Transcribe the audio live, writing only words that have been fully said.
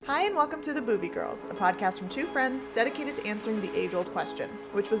Hi and welcome to The Movie Girls, a podcast from two friends dedicated to answering the age-old question,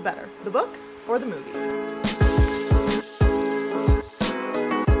 which was better, the book or the movie?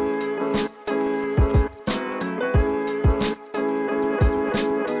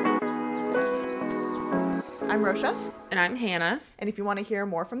 I'm Rosha. And I'm Hannah. And if you want to hear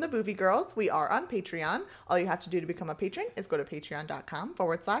more from The Movie Girls, we are on Patreon. All you have to do to become a patron is go to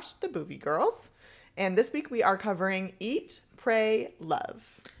patreon.com/The Movie Girls. And this week we are covering Eat, Pray,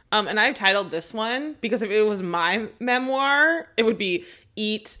 Love. And I've titled this one because if it was my memoir, it would be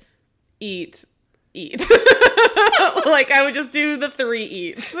Eat, Eat, Eat. Like I would just do the 3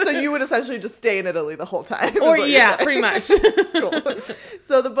 eats. So you would essentially just stay in Italy the whole time. Or yeah, pretty much. Cool.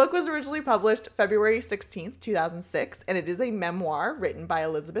 So the book was originally published February 16th, 2006, and it is a memoir written by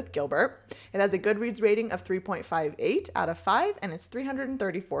Elizabeth Gilbert. It has a Goodreads rating of 3.58 out of 5, and it's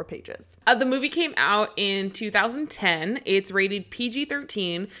 334 pages. The movie came out in 2010. It's rated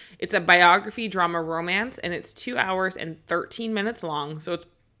PG-13. It's a biography, drama, romance, and it's 2 hours and 13 minutes long. So it's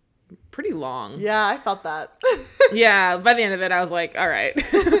pretty long. Yeah, I felt that. Yeah, by the end of it, I was like, all right,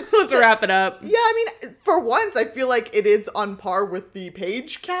 let's wrap it up. Yeah, I mean, for once, I feel like it is on par with the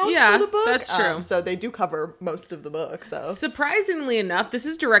page count for the book. That's true. So they do cover most of the book. So surprisingly enough, this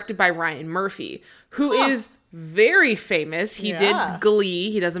is directed by Ryan Murphy, who is very famous. He did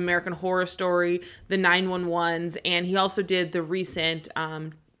Glee. He does American Horror Story, the 911s, and he also did the recent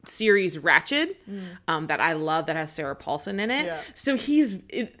series Ratched that I love that has Sarah Paulson in it. Yeah. So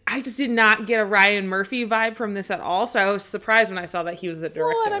I just did not get a Ryan Murphy vibe from this at all. So I was surprised when I saw that he was the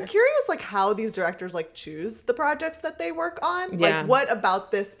director. Well, and I'm curious like how these directors like choose the projects that they work on. Yeah. Like what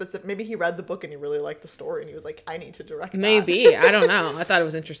about this specific, maybe he read the book and he really liked the story and he was like, I need to direct that. Maybe. I don't know. I thought it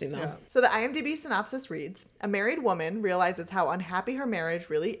was interesting though. Yeah. So the IMDb synopsis reads, a married woman realizes how unhappy her marriage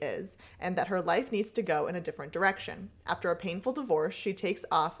really is and that her life needs to go in a different direction. After a painful divorce, she takes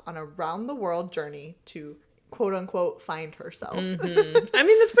off on a round-the-world journey to quote-unquote find herself. Mm-hmm. I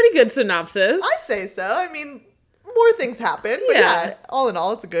mean, that's pretty good synopsis. I'd say so. I mean, more things happen, but yeah, all in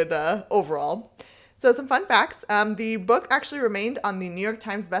all, it's a good overall. So some fun facts. The book actually remained on the New York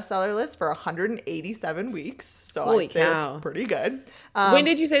Times bestseller list for 187 weeks. So Holy I'd say cow. it's pretty good. When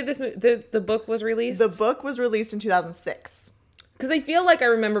did you say the book was released? The book was released in 2006. Because I feel like I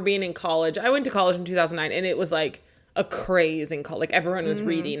remember being in college. I went to college in 2009, and it was like a craze in college. Like everyone was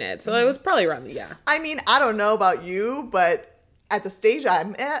reading it. So it was probably around I mean, I don't know about you, but at the stage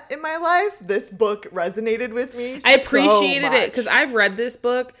I'm at in my life, this book resonated with me. I appreciated it because I've read this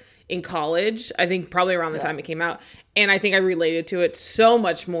book in college. I think probably around the time it came out. And I think I related to it so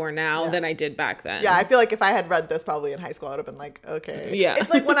much more now than I did back then. Yeah, I feel like if I had read this probably in high school, I would have been like, okay. Yeah. It's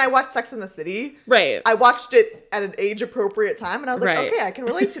like when I watched Sex and the City. Right. I watched it at an age-appropriate time, and I was like, okay, I can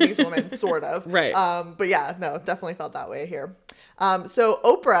relate to these women, sort of. Right. But yeah, no, definitely felt that way here. So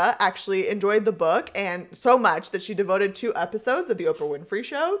Oprah actually enjoyed the book, and so much that she devoted 2 episodes of The Oprah Winfrey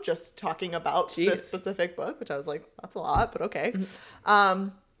Show just talking about this specific book, which I was like, that's a lot, but okay.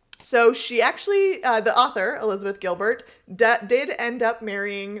 So she actually, the author, Elizabeth Gilbert, did end up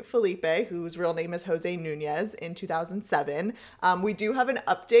marrying Felipe, whose real name is Jose Nunez, in 2007. We do have an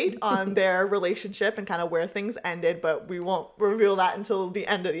update on their relationship and kind of where things ended, but we won't reveal that until the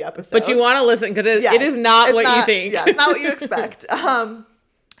end of the episode. But you want to listen because it is not what you think. Yeah, it's not what you expect.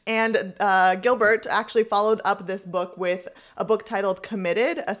 And Gilbert actually followed up this book with a book titled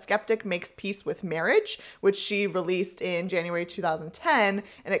Committed, A Skeptic Makes Peace with Marriage, which she released in January 2010.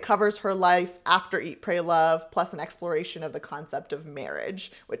 And it covers her life after Eat, Pray, Love, plus an exploration of the concept of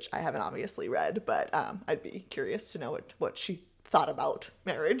marriage, which I haven't obviously read, but I'd be curious to know what she thought about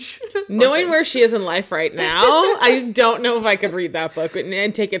marriage. Knowing where she is in life right now, I don't know if I could read that book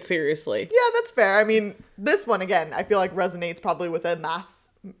and take it seriously. Yeah, that's fair. I mean, this one, again, I feel like resonates probably with a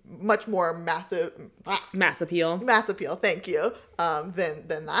much more mass appeal, thank you,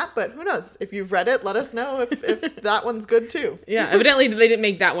 than that. But who knows? If you've read it, let us know if that one's good too. Yeah, evidently they didn't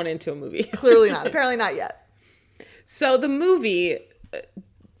make that one into a movie. Clearly not. Apparently not yet. So the movie,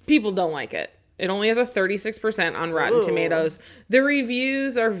 people don't like it. It only has a 36% on Rotten Tomatoes. The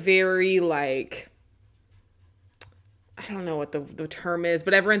reviews are very like, I don't know what the term is,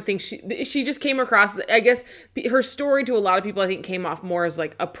 but everyone thinks she just came across, I guess her story to a lot of people, I think, came off more as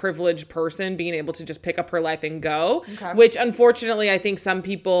like a privileged person being able to just pick up her life and go, which unfortunately I think some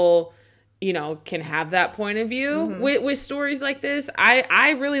people can have that point of view with stories like this.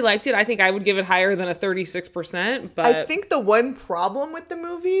 I really liked it. I think I would give it higher than a 36%. But I think the one problem with the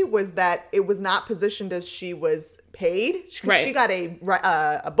movie was that it was not positioned as she was paid. She got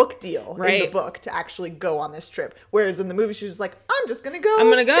a book deal in the book to actually go on this trip. Whereas in the movie, she's just like, I'm going to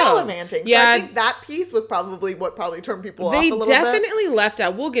go gallivanting. Yeah. So I think that piece was probably what turned people off a little bit. They definitely left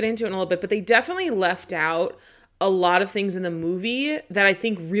out, we'll get into it in a little bit, but they definitely left out a lot of things in the movie that I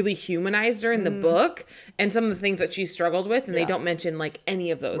think really humanized her in the book, and some of the things that she struggled with, and they don't mention like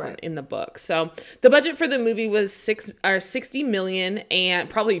any of those in the book. So the budget for the movie was $60 million, and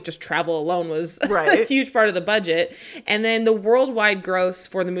probably just travel alone was a huge part of the budget. And then the worldwide gross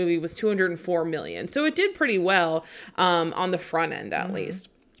for the movie was $204 million. So it did pretty well on the front end, at least.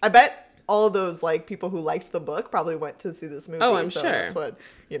 I bet all of those like people who liked the book probably went to see this movie. Oh, I'm sure. That's what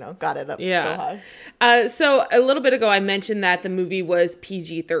got it up so high. So a little bit ago, I mentioned that the movie was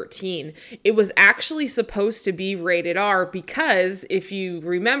PG-13. It was actually supposed to be rated R because if you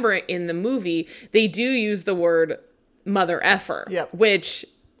remember in the movie, they do use the word mother effer, which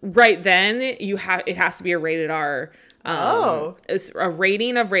right then it has to be a rated R. It's a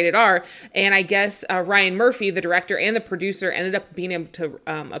rating of rated R, and I guess Ryan Murphy, the director and the producer, ended up being able to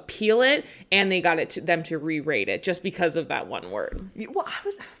appeal it, and they got them to re-rate it just because of that one word. Well,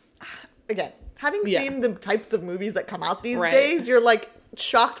 having seen the types of movies that come out these days, you're like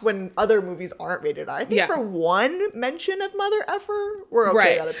shocked when other movies aren't rated R. I think for one mention of mother effer, we're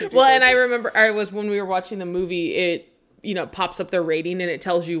okay out of PG-13. Well, and I remember when we were watching the movie, it pops up their rating and it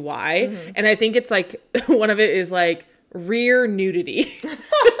tells you why, and I think it's like one of it is like rear nudity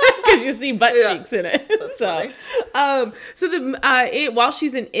because you see butt cheeks in it. While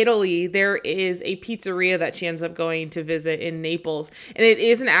she's in Italy, there is a pizzeria that she ends up going to visit in Naples, and it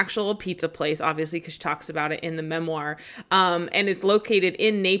is an actual pizza place, obviously, because she talks about it in the memoir. And it's located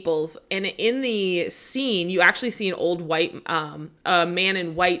in Naples, and in the scene, you actually see an old white a man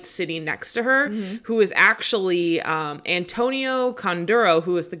in white sitting next to her, who is actually Antonio Conduro,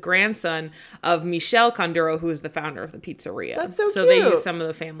 who is the grandson of Michelle Conduro, who is the founder of the pizzeria. That's so cute. So they use some of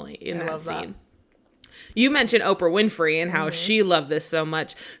the family in that scene. You mentioned Oprah Winfrey and how she loved this so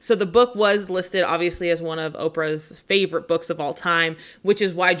much. So the book was listed, obviously, as one of Oprah's favorite books of all time, which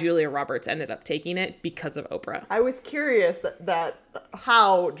is why Julia Roberts ended up taking it, because of Oprah. I was curious that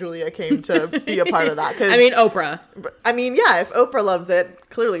how Julia came to be a part of that. Oprah. If Oprah loves it,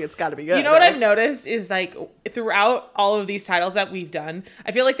 clearly it's got to be good. You know what I've noticed is, like, throughout all of these titles that we've done,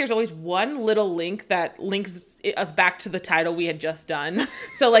 I feel like there's always one little link that links us back to the title we had just done.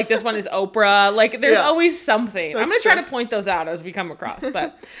 So, like, this one is Oprah. Like, there's always something. I'm going to try to point those out as we come across.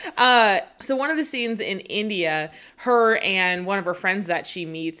 But so one of the scenes in India, her and one of her friends that she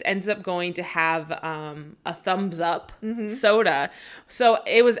meets ends up going to have a Thumbs Up soda. So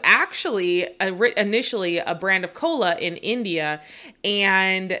it was actually initially a brand of cola in India,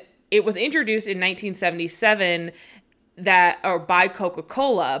 and it was introduced in 1977 by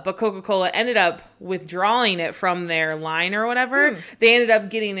Coca-Cola, but Coca-Cola ended up withdrawing it from their line or whatever. They ended up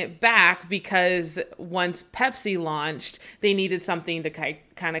getting it back because once Pepsi launched, they needed something to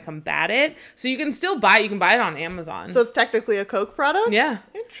kind of combat it. So you can still buy it. You can buy it on Amazon. So it's technically a Coke product? Yeah.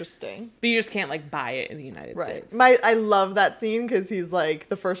 Interesting. But you just can't, like, buy it in the United States. I love that scene because he's like,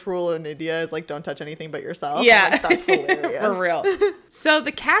 the first rule in India is like, don't touch anything but yourself. Yeah. Like, that's hilarious. For real. So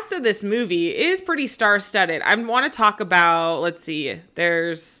the cast of this movie is pretty star-studded. I want to talk about, let's see,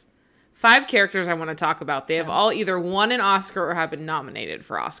 there's 5 characters I want to talk about. They have all either won an Oscar or have been nominated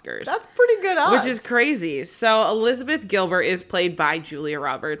for Oscars. That's pretty good odds. Which is crazy. So Elizabeth Gilbert is played by Julia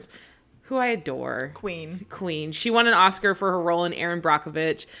Roberts, who I adore. Queen. She won an Oscar for her role in Erin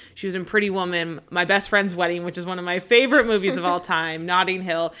Brockovich. She was in Pretty Woman, My Best Friend's Wedding, which is one of my favorite movies of all time, Notting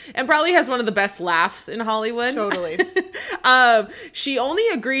Hill, and probably has one of the best laughs in Hollywood. Totally. She only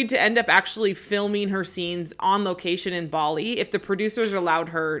agreed to end up actually filming her scenes on location in Bali if the producers allowed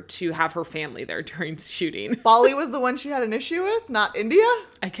her to have her family there during shooting. Bali was the one she had an issue with, not India?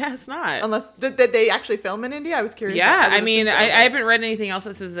 I guess not. Unless, did they actually film in India? I was curious. Yeah, I haven't read anything else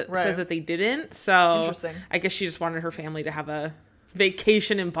that says that they didn't. So interesting. I guess she just wanted her family to have a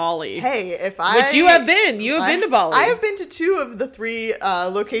vacation in Bali. Hey, which you have been to Bali. I have been to 2 of the 3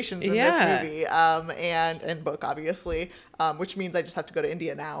 locations in this movie, and book, obviously, which means I just have to go to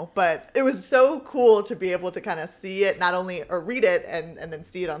India now. But it was so cool to be able to kind of see it, not only or read it and then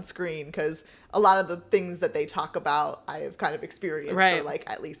see it on screen, because a lot of the things that they talk about I have kind of experienced or like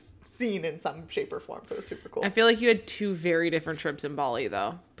at least seen in some shape or form. So it was super cool. I feel like you had 2 very different trips in Bali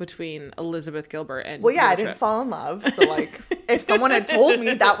though, between Elizabeth Gilbert and Well, yeah, I didn't fall in love. So, like, if someone had told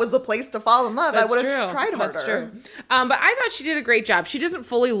me that was the place to fall in love, I would have tried harder. That's true. But I thought she did a great job. She doesn't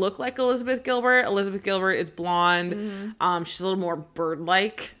fully look like Elizabeth Gilbert. Elizabeth Gilbert is blonde. Mm-hmm. She's a little more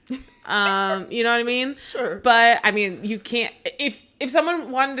bird-like. You know what I mean? Sure. But, I mean, you can't... If someone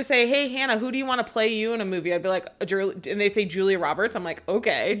wanted to say, hey, Hannah, who do you want to play you in a movie? I'd be like, and they say Julia Roberts. I'm like,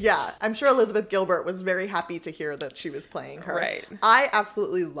 okay. Yeah. I'm sure Elizabeth Gilbert was very happy to hear that she was playing her. Right. I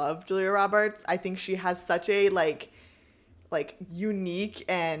absolutely love Julia Roberts. I think she has such a, like unique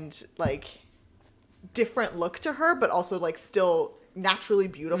and, like, different look to her, but also, like, still naturally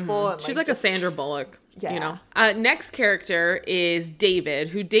beautiful. Mm-hmm. And she's like a Sandra Bullock. Yeah. You know. Next character is David,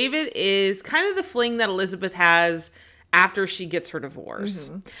 who David is kind of the fling that Elizabeth has after she gets her divorce.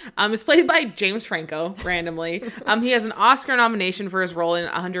 Mm-hmm. It's played by James Franco, randomly. He has an Oscar nomination for his role in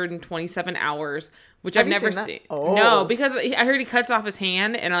 127 Hours, which I've never seen. Oh. No, because I heard he cuts off his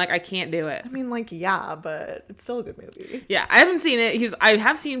hand, and I can't do it. I mean, like, yeah, but it's still a good movie. Yeah, I haven't seen it. I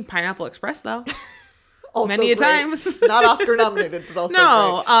have seen Pineapple Express, though. Also many a times. Not Oscar nominated, but also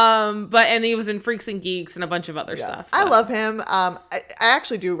no. Great. And he was in Freaks and Geeks and a bunch of other stuff. I love him. I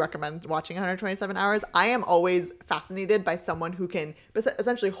actually do recommend watching 127 Hours. I am always fascinated by someone who can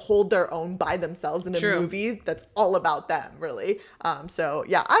essentially hold their own by themselves in a movie that's all about them, really. So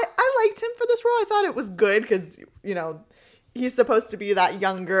yeah, I liked him for this role. I thought it was good because, you know, he's supposed to be that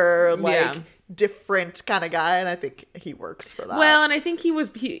younger, different kind of guy, and I think he works for that. Well, and I think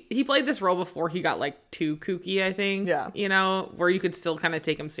he played this role before he got like too kooky, I think. Yeah. You know, where you could still kind of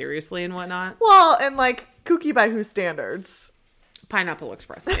take him seriously and whatnot. Well, and like kooky by whose standards? Pineapple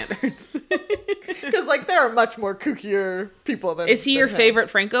Express standards. Because like there are much more kookier people than. Is he your favorite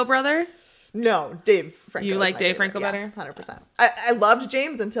Franco brother? No, Dave Franco. You like Dave Franco better? 100%. I loved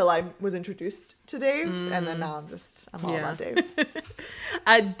James until I was introduced to Dave, and then now I'm all about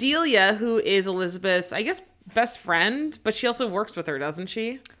Dave. Delia, who is Elizabeth's, I guess, best friend, but she also works with her, doesn't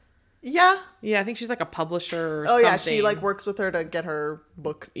she? Yeah. Yeah, I think she's like a publisher or something. Yeah, she like works with her to get her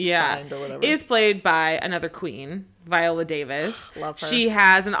book signed or whatever. Is played by another queen, Viola Davis. Love her. She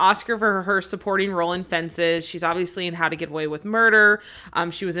has an Oscar for her supporting role in Fences. She's obviously in How to Get Away with Murder.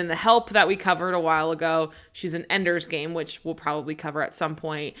 She was in The Help that we covered a while ago. She's in Ender's Game, which we'll probably cover at some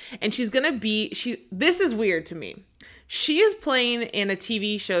point. And she's going to be, this is weird to me. She is playing in a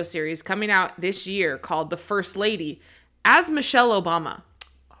TV show series coming out this year called The First Lady as Michelle Obama.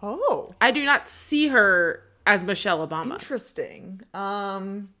 Oh. I do not see her as Michelle Obama. Interesting.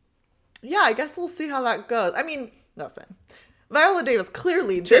 Yeah, I guess we'll see how that goes. I mean, listen. Viola Davis,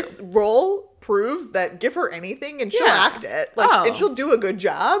 clearly, this role proves that give her anything and she'll act it. And she'll do a good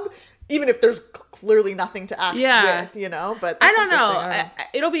job, even if there's clearly nothing to act with, you know? But I don't know.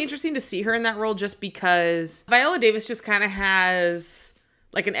 It'll be interesting to see her in that role just because Viola Davis just kind of has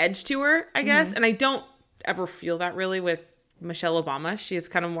like an edge to her, I guess. Mm-hmm. And I don't ever feel that really with Michelle Obama. She is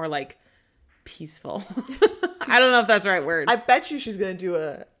kind of more like peaceful. I don't know if that's the right word. I bet you she's going to do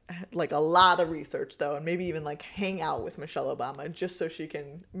a lot of research though, and maybe even like hang out with Michelle Obama just so she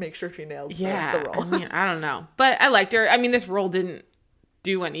can make sure she nails the role. I mean, I don't know, but I liked her. I mean, this role didn't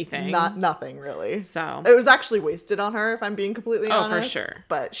do anything. Nothing really. So it was actually wasted on her, if I'm being completely honest. Oh, for sure.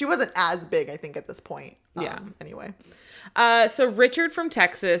 But she wasn't as big, I think, at this point. Anyway. So Richard from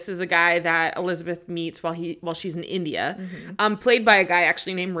Texas is a guy that Elizabeth meets while she's in India, played by a guy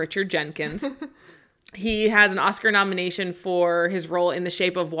actually named Richard Jenkins. He has an Oscar nomination for his role in The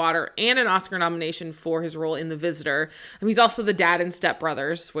Shape of Water and an Oscar nomination for his role in The Visitor. And he's also the dad in Step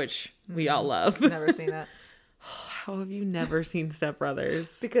Brothers, which we all love. Never seen it. How have you never seen Step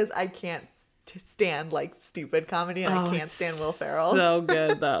Brothers? Because I can't stand like stupid comedy, and I can't stand Will Ferrell. So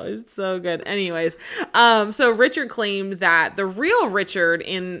good though. It's so good. Anyways, so Richard claimed that the real Richard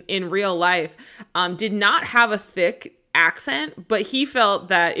in real life did not have a thick accent, but he felt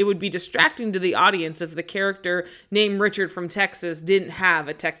that it would be distracting to the audience if the character named Richard from Texas didn't have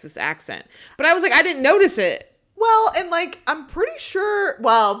a Texas accent. But I was like, I didn't notice it. Well, and like I'm pretty sure,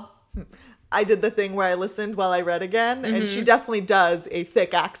 I did the thing where I listened while I read again, and she definitely does a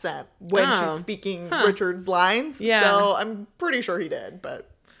thick accent when she's speaking Richard's lines. Yeah. So I'm pretty sure he did, but...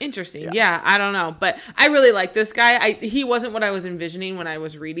 Interesting. Yeah, I don't know. But I really like this guy. He wasn't what I was envisioning when I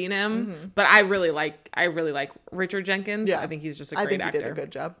was reading him, but I really like Richard Jenkins. Yeah. I think he's just a great actor. I think he did a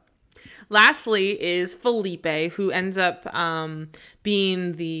good job. Lastly is Felipe, who ends up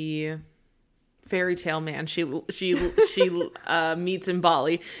being the fairy tale man she meets in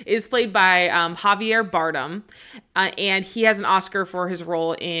Bali is played by Javier Bardem, and he has an Oscar for his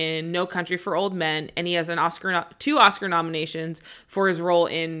role in No Country for Old Men, and he has two Oscar nominations for his role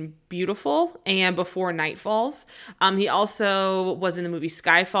in Beautiful and Before Night Falls. He also was in the movie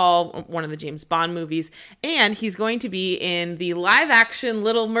Skyfall, one of the James Bond movies, and he's going to be in the live action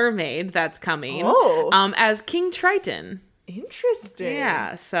Little Mermaid that's coming as King Triton. Interesting.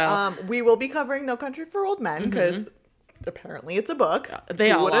 Yeah, so we will be covering No Country for Old Men because apparently it's a book.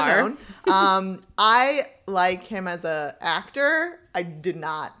 They all are. Known. I like him as an actor. I did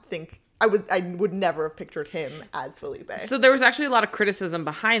not think I would never have pictured him as Felipe. So there was actually a lot of criticism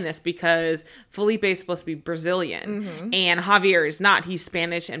behind this because Felipe is supposed to be Brazilian and Javier is not. He's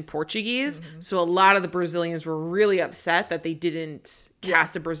Spanish and Portuguese. So a lot of the Brazilians were really upset that they didn't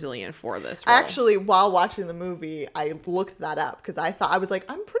cast a Brazilian for this role. Actually, while watching the movie, I looked that up because I was like,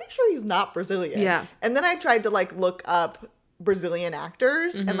 I'm pretty sure he's not Brazilian. Yeah. And then I tried to like look up Brazilian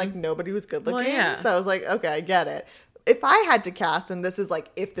actors and like nobody was good looking. Well, yeah. So I was like, okay, I get it. If I had to cast, and this is like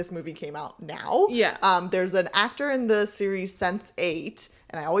if this movie came out now, there's an actor in the series Sense8,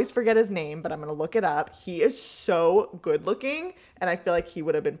 and I always forget his name, but I'm gonna look it up. He is so good looking, and I feel like he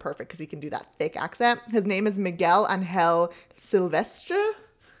would have been perfect because he can do that thick accent. His name is Miguel Angel Silvestre.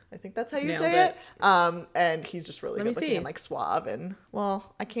 I think that's how you say it. And he's just really good looking and like suave, and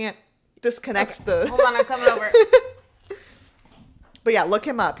well, I can't disconnect the. Hold on, I'm coming over. But yeah, look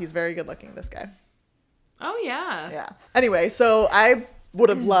him up. He's very good looking. This guy. Oh, yeah. Yeah. Anyway, so I would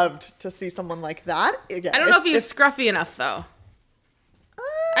have loved to see someone like that. Again, I don't know if he was scruffy enough, though.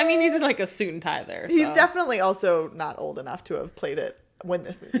 I mean, he's in like a suit and tie there. So. He's definitely also not old enough to have played it when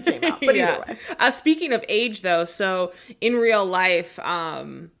this movie came out. But either way. Speaking of age, though, so in real life,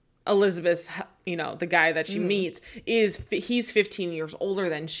 Elizabeth, the guy that she meets, he's 15 years older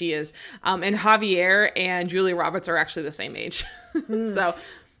than she is. And Javier and Julia Roberts are actually the same age. So...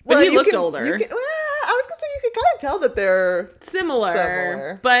 But he looked older. I was going to say, you can kind of tell that they're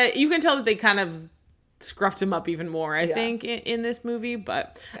similar. But you can tell that they kind of scruffed him up even more, I think, in this movie.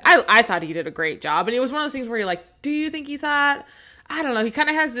 But I thought he did a great job. And it was one of those things where you're like, do you think he's hot? I don't know. He kind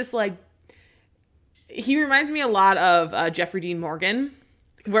of has this, like... He reminds me a lot of Jeffrey Dean Morgan.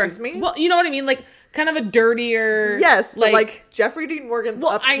 Excuse me? Well, you know what I mean? Like, kind of a dirtier... Yes, but like Jeffrey Dean Morgan's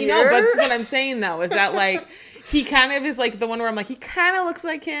up here. I know, but that's what I'm saying, though, is that, like... He kind of is like the one where I'm like, he kind of looks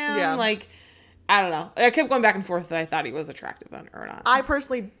like him. Yeah. Like, I don't know. I kept going back and forth if I thought he was attractive or not. I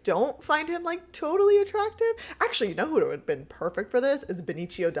personally don't find him like totally attractive. Actually, you know who would have been perfect for this is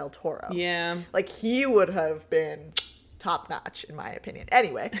Benicio del Toro. Yeah. Like, he would have been top notch, in my opinion.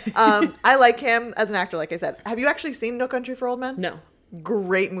 Anyway, I like him as an actor, like I said. Have you actually seen No Country for Old Men? No.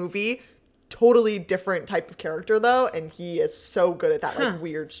 Great movie. Totally different type of character, though. And he is so good at that, like,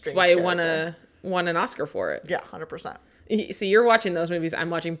 weird, strange That's why character. Won an Oscar for it. Yeah, 100%. See, you're watching those movies.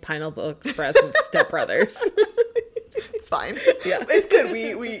 I'm watching Pineapple Express and Step Brothers. It's fine. Yeah, it's good.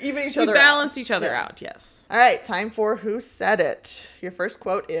 We even each other out. We balanced each other out, yes. All right, time for Who Said It. Your first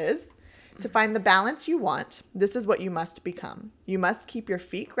quote is, to find the balance you want, this is what you must become. You must keep your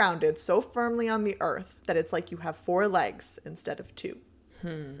feet grounded so firmly on the earth that it's like you have 4 legs instead of 2.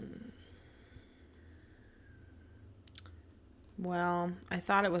 Well, I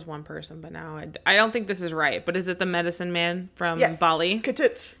thought it was one person, but now I don't think this is right. But is it the medicine man from Bali?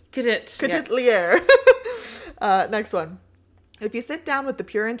 Ketut yes. Lier. Next one. If you sit down with the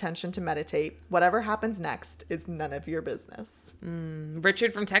pure intention to meditate, whatever happens next is none of your business.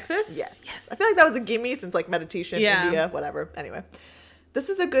 Richard from Texas? Yes. I feel like that was a gimme since like meditation, India, whatever. Anyway. This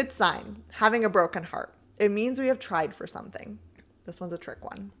is a good sign. Having a broken heart. It means we have tried for something. This one's a trick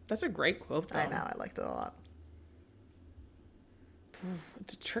one. That's a great quote, though. I know. I liked it a lot.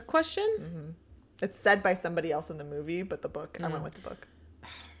 It's a trick question? Mm-hmm. It's said by somebody else in the movie, but the book, I went with the book.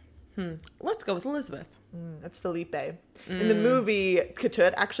 Let's go with Elizabeth. It's Felipe. In the movie,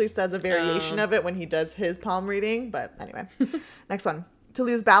 Ketut actually says a variation of it when he does his palm reading. But anyway, next one. To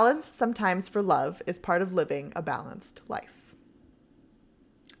lose balance sometimes for love is part of living a balanced life.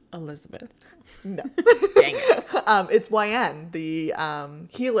 Elizabeth. No. Dang it. It's YN, the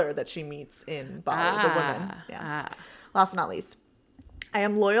healer that she meets in Bali, the woman. Yeah. Last but not least. I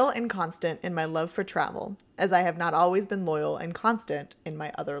am loyal and constant in my love for travel, as I have not always been loyal and constant in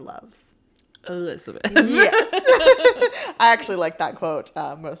my other loves. Elizabeth. Yes. I actually like that quote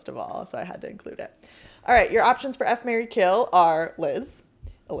most of all, so I had to include it. All right, your options for F, Marry, Kill are Liz,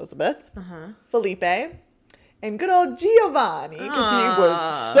 Elizabeth, Felipe, and good old Giovanni, because he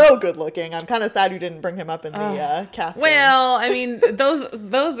was so good looking. I'm kind of sad you didn't bring him up in the casting. Well, I mean, those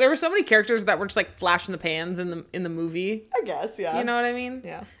there were so many characters that were just like flash in the pans in the movie. I guess, yeah. You know what I mean?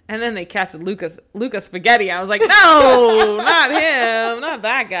 Yeah. And then they casted Lucas Spaghetti. I was like, no, not him, not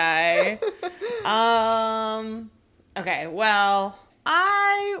that guy. Okay, well,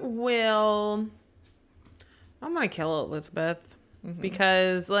 I'm gonna kill Elizabeth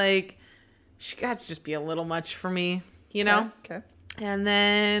because like she got to just be a little much for me, you know? Okay. And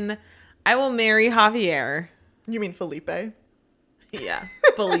then I will marry Javier. You mean Felipe? Yeah,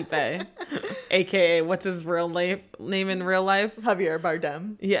 Felipe. AKA, what's his real name in real life? Javier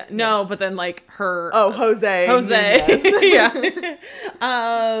Bardem. Yeah, no, but then like her... Oh, Jose. Yeah.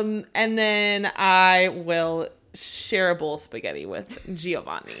 And then I will share a bowl of spaghetti with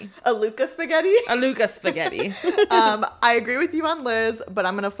Giovanni. A Luca Spaghetti? A Luca Spaghetti. I agree with you on Liz, but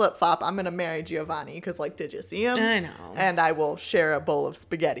I'm going to flip-flop. I'm going to marry Giovanni because, like, did you see him? I know. And I will share a bowl of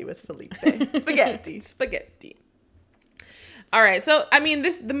spaghetti with Felipe. Spaghetti. All right. So, I mean,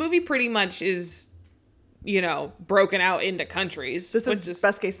 the movie pretty much is, you know, broken out into countries. This is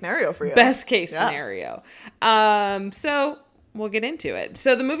best case scenario for you. Best case scenario. So we'll get into it.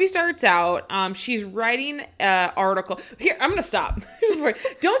 So the movie starts out, she's writing an article. Here, I'm going to stop.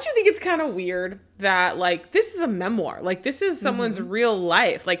 Don't you think it's kind of weird that, like, this is a memoir? Like, this is someone's real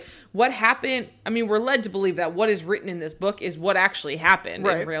life. Like, what happened? I mean, we're led to believe that what is written in this book is what actually happened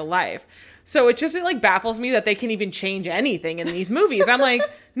in real life. So it just, like, baffles me that they can even change anything in these movies. I'm like,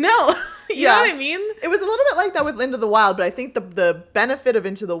 no. You know what I mean? It was a little bit like that with Into the Wild, but I think the benefit of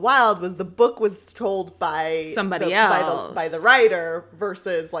Into the Wild was the book was told by somebody else. By the writer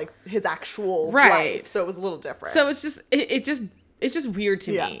versus, like, his actual life. So it was a little different. So it's just, it's just weird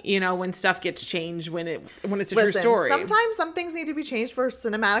to me, you know, when stuff gets changed when it's a true story. Sometimes some things need to be changed for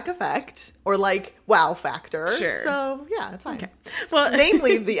cinematic effect or like wow factor. Sure. So yeah, it's fine. Okay. Well,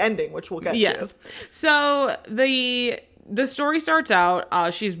 namely the ending, which we'll get to. So the story starts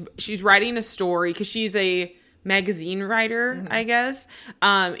out. She's writing a story because she's a magazine writer, I guess,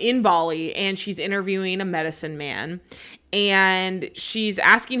 in Bali, and she's interviewing a medicine man, and she's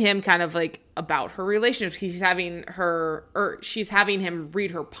asking him kind of like about her relationships. She's having him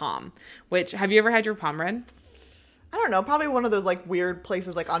read her palm. Which, have you ever had your palm read? I don't know, probably one of those like weird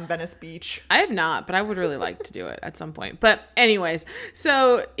places like on Venice Beach. I have not, but I would really like to do it at some point. But anyways,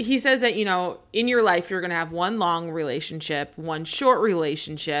 so he says that, you know, in your life, you're going to have one long relationship, one short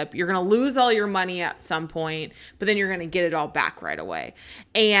relationship. You're going to lose all your money at some point, but then you're going to get it all back right away.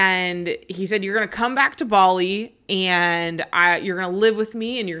 And he said, you're going to come back to Bali and you're going to live with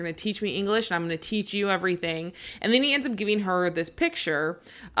me and you're going to teach me English and I'm going to teach you everything. And then he ends up giving her this picture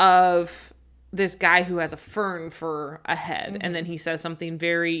of this guy who has a fern for a head. And then he says something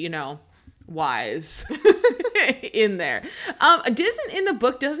very, you know, wise in there. In the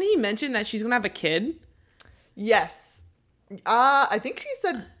book, doesn't he mention that she's going to have a kid? Yes. I think she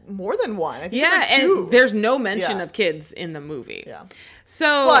said more than one. I think yeah, like two. And there's no mention of kids in the movie. Yeah. So,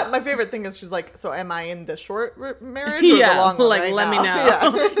 well, my favorite thing is she's like, so am I in the short marriage or the long one like, let now? me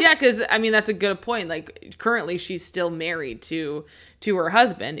know. Yeah, because, I mean, that's a good point. Like, currently she's still married to her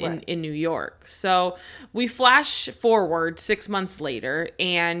husband in New York. So we flash forward 6 months later,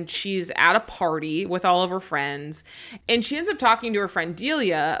 and she's at a party with all of her friends, and she ends up talking to her friend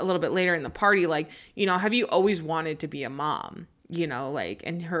Delia a little bit later in the party, like, you know, have you always wanted to be a mom? You know, like,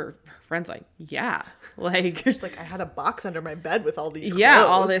 and her friend's like, yeah. Like, she's like, I had a box under my bed with all these clothes. Yeah,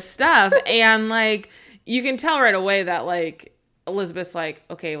 all this stuff. And like, you can tell right away that like Elizabeth's like,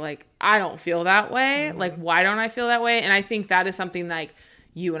 okay, like I don't feel that way. Like, why don't I feel that way? And I think that is something like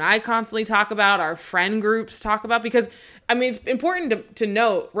you and I constantly talk about, our friend groups talk about, because I mean, it's important to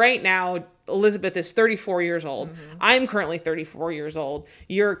note right now, Elizabeth is 34 years old. I'm currently 34 years old.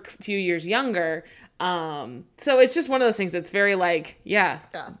 You're a few years younger. So it's just one of those things that's very like, yeah.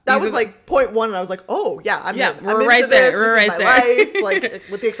 That was like point one, and I was like, oh yeah, I'm right there. We're right there. Life. Like,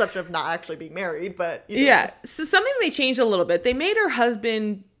 with the exception of not actually being married, but So something they changed a little bit. They made her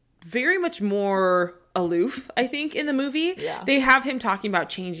husband very much more aloof, I think, in the movie. Yeah. They have him talking about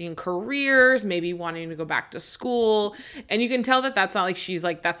changing careers, maybe wanting to go back to school. And you can tell that that's not like, she's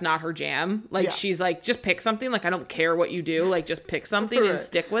like, that's not her jam. Like, she's like, just pick something. Like, I don't care what you do. Like, just pick something and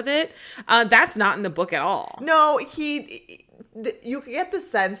stick with it. That's not in the book at all. No, you get the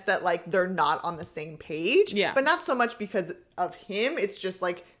sense that like they're not on the same page. Yeah. But not so much because of him. It's just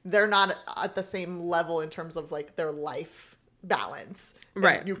like they're not at the same level in terms of like their life balance.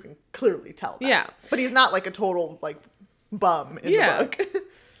 Right. And you can clearly tell that. Yeah. But he's not like a total like bum in the book.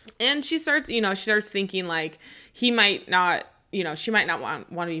 And she starts thinking like he might not you know, she might not want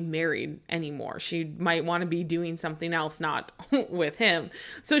to be married anymore. She might want to be doing something else, not with him.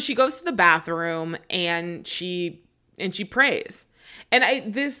 So she goes to the bathroom and she prays. And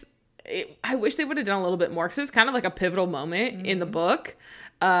I wish they would have done a little bit more, because it's kind of like a pivotal moment in the book,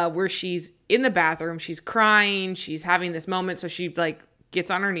 where she's in the bathroom, she's crying, she's having this moment. So she like gets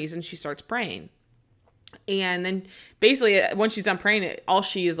on her knees and she starts praying. And then basically once she's done praying, all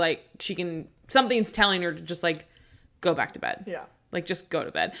she is like, something's telling her to just like go back to bed. Yeah. Like just go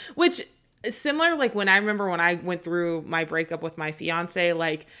to bed, which is similar. Like when I went through my breakup with my fiance,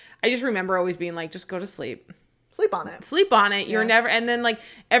 like I just remember always being like, just go to sleep. Sleep on it. Sleep on it. You're never, and then like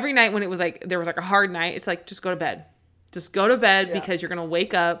every night when it was like, there was like a hard night, it's like, just go to bed. Just go to bed because you're going to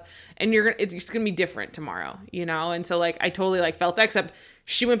wake up and it's just going to be different tomorrow, you know? And so like, I totally like felt that, except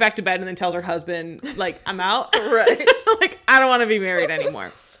she went back to bed and then tells her husband, like, I'm out. Right. Like, I don't want to be married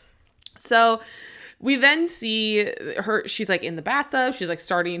anymore. So we then see her, she's like in the bathtub. She's like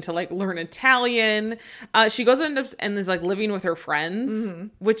starting to like learn Italian. She goes and is like living with her friends,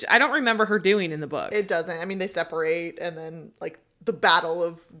 which I don't remember her doing in the book. It doesn't. I mean, they separate and then like the battle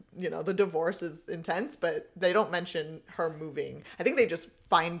of, you know, the divorce is intense, but they don't mention her moving. I think they just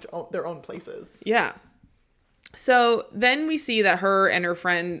find their own places. Yeah. So then we see that her and her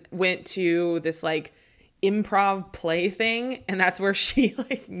friend went to this like improv play thing, and that's where she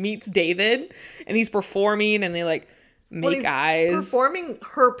like meets David, and he's performing, and they like make eyes. Performing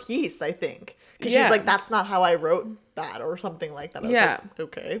her piece, I think. Because she's like, that's not how I wrote that, or something like that. I was like,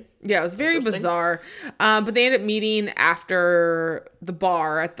 okay. Yeah, it was very bizarre. But they end up meeting after the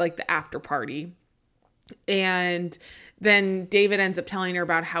bar at like the after party. And then David ends up telling her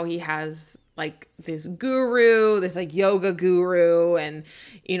about how he has like this guru, this like yoga guru, and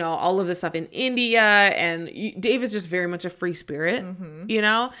you know, all of this stuff in India. And David's just very much a free spirit, you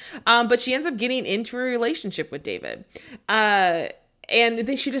know? But she ends up getting into a relationship with David. And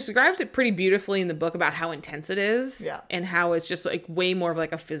then she describes it pretty beautifully in the book about how intense it is, and how it's just like way more of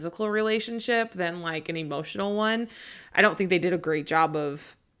like a physical relationship than like an emotional one. I don't think they did a great job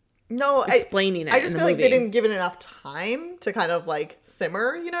of explaining it. I just feel like they didn't give it enough time to kind of like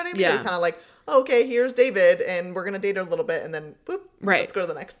simmer, you know what I mean? Yeah. It was kind of like, oh, okay, here's David, and we're gonna date her a little bit, and then boop, let's go to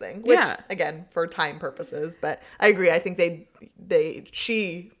the next thing. Which, again, for time purposes, but I agree. I think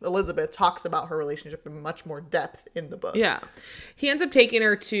Elizabeth talks about her relationship in much more depth in the book. Yeah. He ends up taking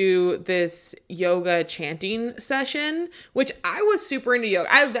her to this yoga chanting session, which I was super into yoga.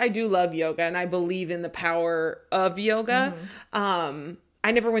 I do love yoga, and I believe in the power of yoga. I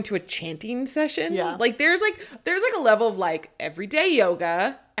never went to a chanting session. Yeah. Like there's a level of like everyday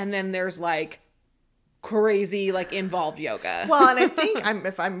yoga, and then there's like crazy like involved yoga. Well, and I think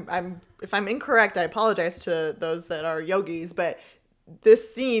if I'm incorrect, I apologize to those that are yogis, but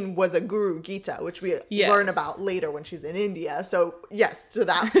this scene was a Guru Gita, which we learn about later when she's in India. So yes, to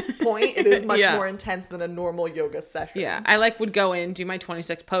that point, it is much more intense than a normal yoga session. Yeah, I like would go in, do my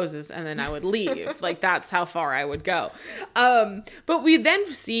 26 poses, and then I would leave. Like that's how far I would go. But we then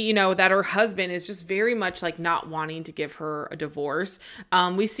see, you know, that her husband is just very much like not wanting to give her a divorce.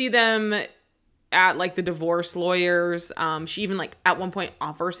 We see them at like the divorce lawyers. She even like at one point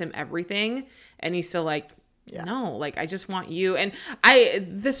offers him everything, and he's still like, no, like I just want you. And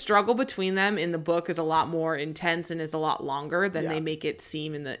the struggle between them in the book is a lot more intense and is a lot longer than they make it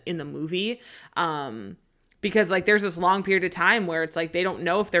seem in the movie. Because like there's this long period of time where it's like they don't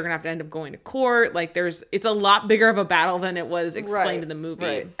know if they're gonna have to end up going to court. Like it's a lot bigger of a battle than it was explained in the movie.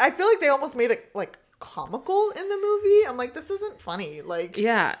 Right. I feel like they almost made it like comical in the movie. I'm like, this isn't funny. Like,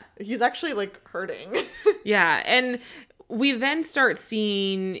 he's actually like hurting. Yeah. And we then start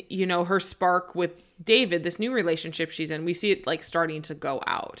seeing, you know, her spark with David, this new relationship she's in. We see it like starting to go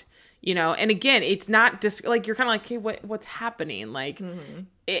out, you know, and again, it's not just like, you're kind of like, hey, what's happening? Like,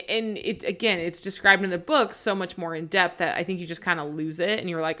 it's described in the book so much more in depth that I think you just kind of lose it. And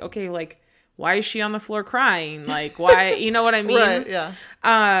you're like, okay, like, why is she on the floor crying? Like, why, you know what I mean? Right. Yeah.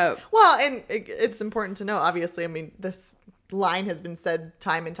 Well, and it's important to know, obviously, I mean, this line has been said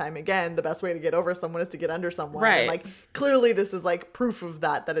time and time again, the best way to get over someone is to get under someone. Right. And like clearly this is like proof of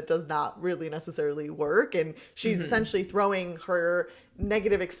that it does not really necessarily work. And she's essentially throwing her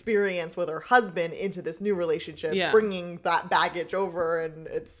negative experience with her husband into this new relationship, bringing that baggage over, and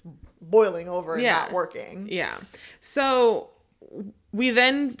it's boiling over and not working. Yeah. So we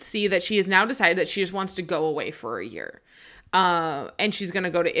then see that she has now decided that she just wants to go away for a year. And she's going to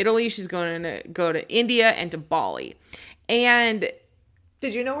go to Italy. She's going to go to India and to Bali. And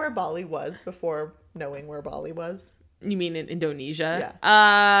did you know where Bali was before knowing where Bali was? You mean in Indonesia?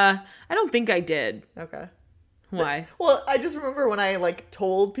 Yeah. I don't think I did. Okay. Why? Well, I just remember when I like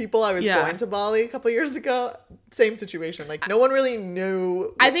told people I was going to Bali a couple years ago. Same situation. Like no one really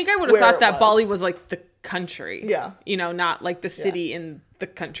knew. I think I would have thought that Bali was like the country. Yeah. You know, not like the city in the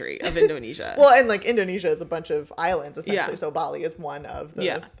country of Indonesia. Well, and like Indonesia is a bunch of islands essentially. So Bali is one of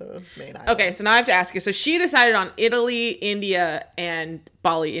the main islands. Okay, so now I have to ask you. So she decided on Italy, India, and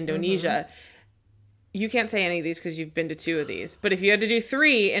Bali, Indonesia. You can't say any of these because you've been to 2 of these. But if you had to do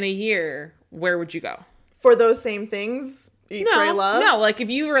 3 in a year, where would you go? For those same things? Eat, pray, love? No, like if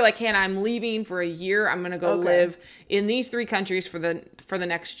you were like, Hannah, I'm leaving for a year. I'm going to go live in these 3 countries for the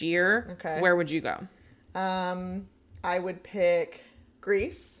next year. Okay. Where would you go? I would pick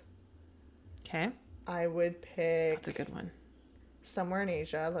Greece. Okay. I would pick... That's a good one. Somewhere in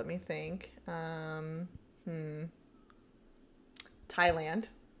Asia. Let me think. Thailand.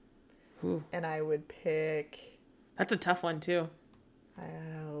 Ooh. And I would pick... That's a tough one, too.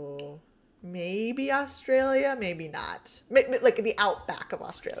 Maybe Australia, maybe not. Like the outback of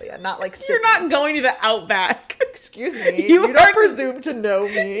Australia, not like Sydney. You're not going to the outback. Excuse me. You don't presume to know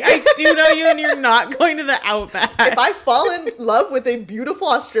me. I do know you, and you're not going to the outback. If I fall in love with a beautiful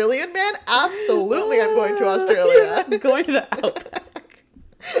Australian man, absolutely I'm going to Australia. You're going to the outback.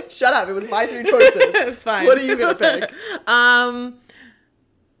 Shut up. It was my 3 choices. It's fine. What are you going to pick?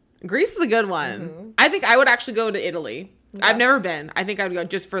 Greece is a good one. I think I would actually go to Italy. Yeah. I've never been. I think I would go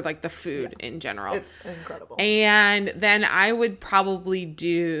just for like the food in general. It's incredible. And then I would probably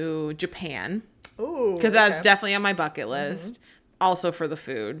do Japan. Ooh. Because that's definitely on my bucket list. Also for the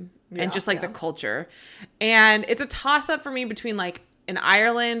food and just like the culture. And it's a toss up for me between like an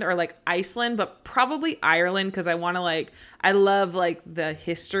Ireland or like Iceland, but probably Ireland because I want to like, I love like the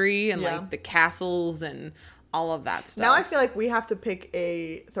history and like the castles and all of that stuff. Now I feel like we have to pick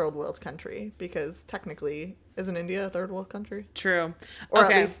a third world country because technically isn't India a third world country? True. Or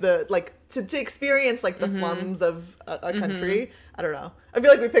at least the like to experience like the slums of a country. I don't know. I feel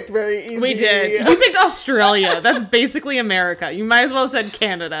like we picked very easy. We did. You picked Australia. That's basically America. You might as well have said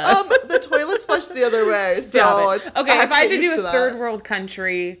Canada. The toilets flush the other way. So it's, okay, if I had to do a third world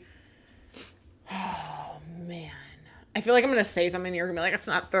country, oh man. I feel like I'm gonna say something and you're gonna be like, it's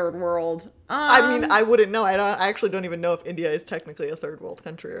not third world. I mean, I wouldn't know. I actually don't even know if India is technically a third world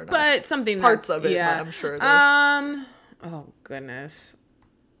country or not. But something parts of it, I'm sure it is. Oh goodness,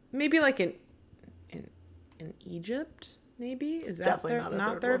 maybe like in Egypt. Maybe is that definitely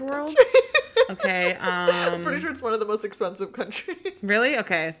not third world? Okay. I'm pretty sure it's one of the most expensive countries. Really?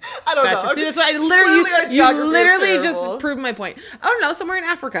 Okay. I don't know. See, that's why I literally you literally just proved my point. Oh no, somewhere in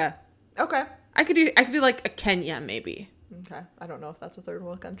Africa. Okay. I could do like a Kenya maybe. Okay. I don't know if that's a third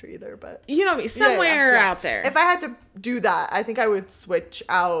world country either, but you know, somewhere out there. If I had to do that, I think I would switch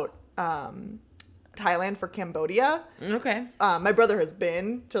out Thailand for Cambodia. Okay. My brother has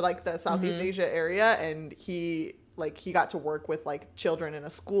been to like the Southeast Asia area, and he got to work with like children in a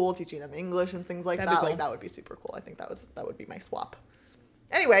school, teaching them English and things like that. Cool. Like that would be super cool. I think that would be my swap.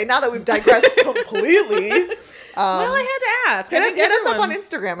 Anyway, now that we've digressed completely, well, I had to ask. Hit us up on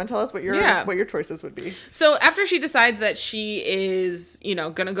Instagram and tell us what your choices would be. So after she decides that she is,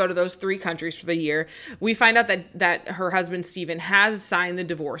 going to go to those 3 countries for the year, we find out that her husband Stephen has signed the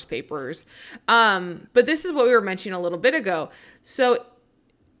divorce papers. But this is what we were mentioning a little bit ago. So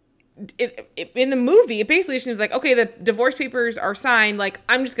in the movie, it basically seems like, okay, the divorce papers are signed. Like,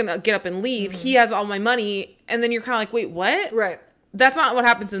 I'm just gonna get up and leave. He has all my money, and then you're kind of like, wait, what? Right. That's not what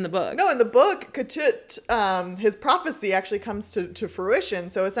happens in the book. No, in the book, Ketut, his prophecy actually comes to fruition.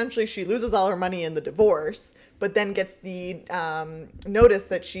 So essentially she loses all her money in the divorce, but then gets the notice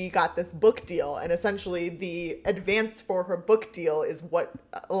that she got this book deal. And essentially the advance for her book deal is what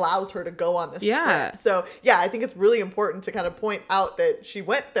allows her to go on this trip. So yeah, I think it's really important to kind of point out that she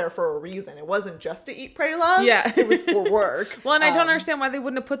went there for a reason. It wasn't just to eat, pray, love. Yeah. It was for work. Well, and I don't understand why they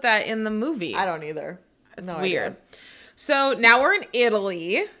wouldn't have put that in the movie. I don't either. It's weird. Idea. So now we're in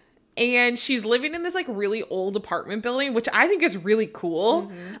Italy, and she's living in this like really old apartment building, which I think is really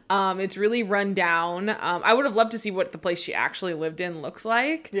cool. It's really run down. I would have loved to see what the place she actually lived in looks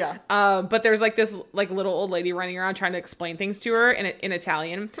like. Yeah. But there's like this like little old lady running around trying to explain things to her in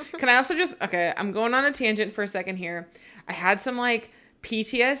Italian. Can I also I'm going on a tangent for a second here. I had some like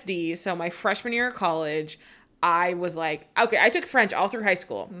PTSD. So my freshman year of college, I was like, okay, I took French all through high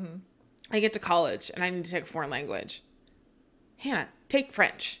school. I get to college and I need to take a foreign language. Hannah, take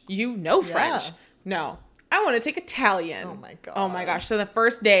French. You know French. No, I want to take Italian. Oh my god. Oh my gosh. So the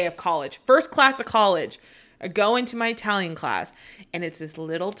first day of college, first class of college, I go into my Italian class, and it's this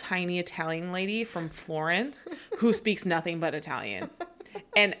little tiny Italian lady from Florence who speaks nothing but Italian.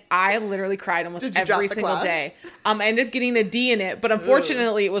 And I literally cried almost every single day. I ended up getting a D in it, but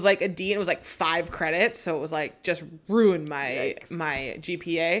unfortunately it was like a D and it was like 5 credits. So it was like just ruined my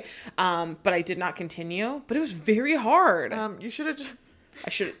GPA. But I did not continue, but it was very hard. You should have. I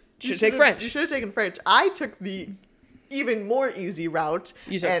should take French. You should have taken French. I took the even more easy route.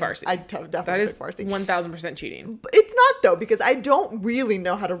 You took Farsi. I definitely took Farsi. 1000% cheating. It's not though, because I don't really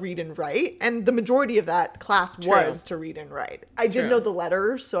know how to read and write, and the majority of that class was to read and write. I didn't know the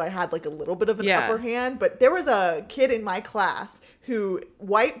letters, so I had like a little bit of an upper hand, but there was a kid in my class who,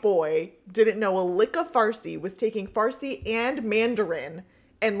 white boy, didn't know a lick of Farsi, was taking Farsi and Mandarin,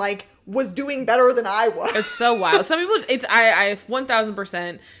 and like was doing better than I was. It's so wild. Some people, I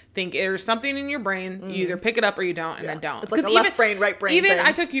 1000% think there's something in your brain. You either pick it up or you don't, and I don't. It's like a left brain, right brain Even thing.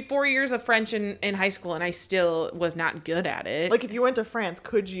 I took 4 years of French in high school, and I still was not good at it. Like if you went to France,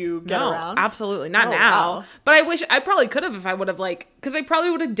 could you get around? Absolutely not now. Wow. But I wish I probably could have if I would have because I probably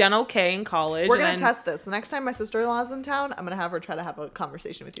would have done okay in college. We're gonna test this. The next time my sister-in-law is in town, I'm gonna have her try to have a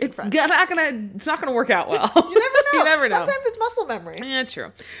conversation with you in French. It's not gonna work out well. You never know. You never know. Sometimes it's muscle memory. Yeah,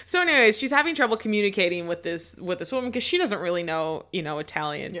 true. So anyways, she's having trouble communicating with this woman because she doesn't really know,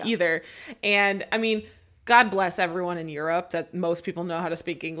 Italian either. And I mean, God bless everyone in Europe that most people know how to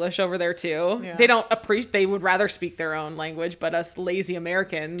speak English over there too. Yeah. They don't they would rather speak their own language, but us lazy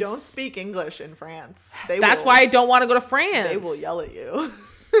Americans don't speak English in France. That's why I don't want to go to France. They will yell at you.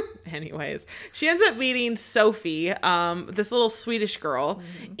 Anyways, she ends up meeting Sophie, this little Swedish girl,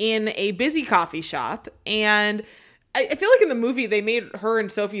 in a busy coffee shop. And I feel like in the movie, they made her and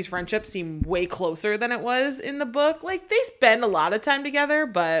Sophie's friendship seem way closer than it was in the book. Like, they spend a lot of time together,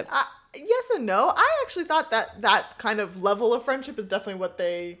 but... Yes and no. I actually thought that kind of level of friendship is definitely what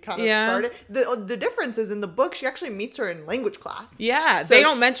they kind of started. The difference is in the book, she actually meets her in language class. Yeah, so they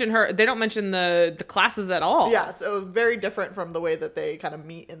don't mention her. They don't mention the classes at all. Yeah, so very different from the way that they kind of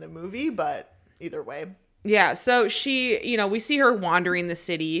meet in the movie, but either way. Yeah, so she, we see her wandering the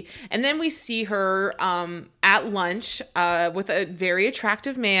city, and then we see her at lunch with a very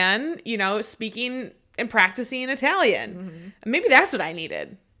attractive man, speaking and practicing Italian. Maybe that's what I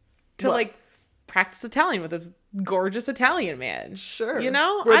needed. To practice Italian with this gorgeous Italian man. Sure.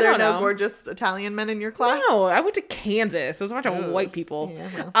 Were there no gorgeous Italian men in your class? No, I went to Kansas. It was a bunch of white people.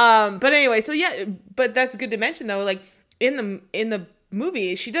 Yeah. But anyway, so but that's good to mention though. Like in the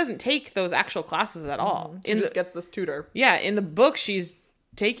movie, she doesn't take those actual classes at all. She just gets this tutor. Yeah, in the book, she's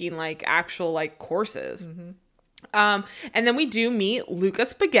taking actual courses. And then we do meet Luca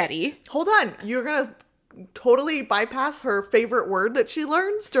Spaghetti. Hold on, you're gonna totally bypass her favorite word that she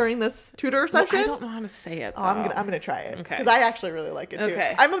learns during this tutor session. I don't know how to say it though. I'm gonna try it because Okay. I actually really like it too.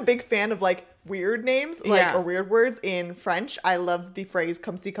 Okay. I'm a big fan of weird names or weird words in French. I love the phrase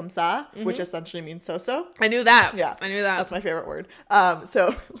comme ci comme ça, which essentially means so. I knew that. Yeah, I knew that. That's my favorite word.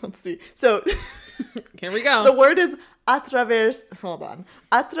 So let's see. So here we go. The word is attraversiamo.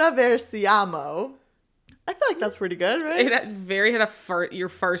 I feel like that's pretty good, right? It had your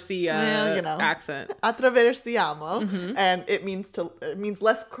Farsi accent. Attraversiamo, and it means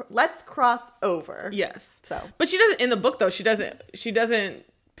let's cross over. Yes. So, but she doesn't in the book though. She doesn't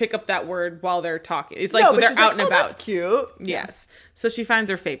pick up that word while they're talking. It's like when they're out and about. That's cute. Yes. So she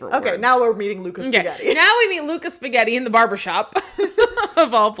finds her favorite word. Okay, now we're meeting Luca Spaghetti. Okay. Now we meet Luca Spaghetti in the barbershop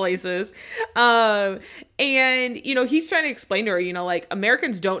of all places. And, he's trying to explain to her,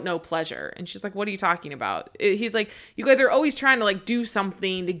 Americans don't know pleasure. And she's like, what are you talking about? He's like, you guys are always trying to do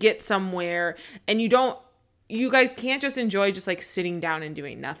something to get somewhere. And you guys can't just enjoy just sitting down and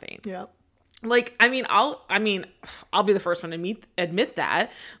doing nothing. Yeah. I'll be the first one to admit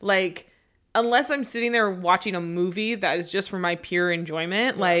that. Unless I'm sitting there watching a movie that is just for my pure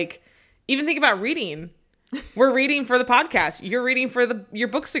enjoyment, even think about reading. We're reading for the podcast. You're reading for your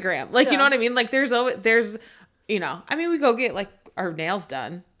Bookstagram. You know what I mean? There's we go get our nails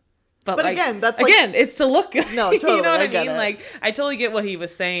done. But again, that's it's to look good. No, totally. You know what I mean? It. I totally get what he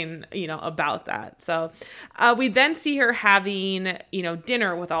was saying, about that. So we then see her having,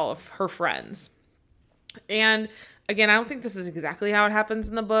 dinner with all of her friends. And again, I don't think this is exactly how it happens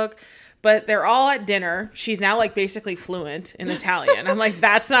in the book, but they're all at dinner. She's now basically fluent in Italian. I'm like,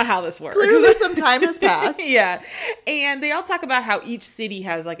 that's not how this works. Clearly some time has passed. Yeah. And they all talk about how each city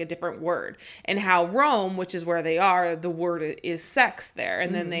has a different word, and how Rome, which is where they are, the word is sex there.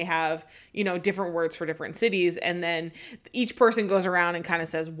 And then they have, different words for different cities. And then each person goes around and kind of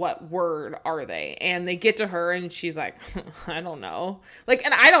says, what word are they? And they get to her and she's like, I don't know.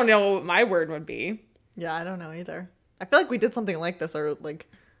 And I don't know what my word would be. Yeah, I don't know either. I feel like we did something like this or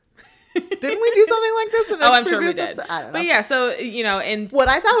Didn't we do something like this in I'm sure we did. episode? I don't know. But yeah, so, and what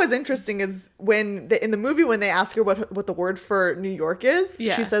I thought was interesting is in the movie, when they ask her what the word for New York is,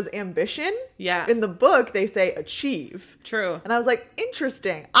 she says ambition. Yeah. In the book, they say achieve. True. And I was like,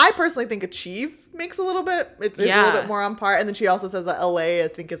 interesting. I personally think achieve makes a little bit, it's a little bit more on par. And then she also says that LA, I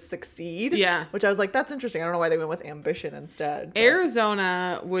think, is succeed. Yeah. Which I was like, that's interesting. I don't know why they went with ambition instead.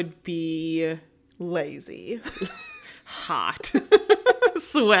 Arizona would be lazy. Hot.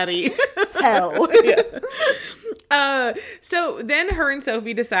 Sweaty. Hell. So then her and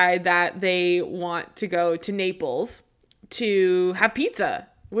Sophie decide that they want to go to Naples to have pizza,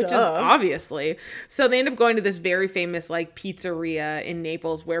 which is obviously. So they end up going to this very famous like pizzeria in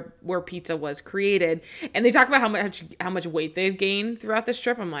Naples where pizza was created. And they talk about how much weight they've gained throughout this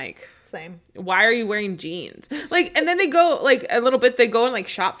trip. I'm like, same. Why are you wearing jeans? Like, and then they go like a little bit, they go and like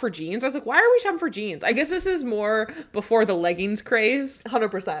shop for jeans. I was like, why are we shopping for jeans? I guess this is more before the leggings craze.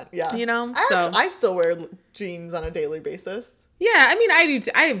 100%. Yeah. I still wear jeans on a daily basis. Yeah. I mean, I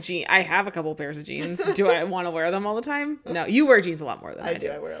do. I have jeans. I have a couple pairs of jeans. Do I want to wear them all the time? No, you wear jeans a lot more than I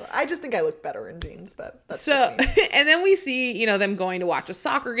do. I just think I look better in jeans, but that's so, and then we see, them going to watch a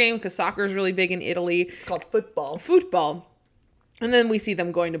soccer game because soccer is really big in Italy. It's called football. And then we see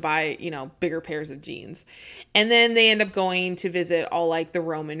them going to buy, bigger pairs of jeans. And then they end up going to visit all like the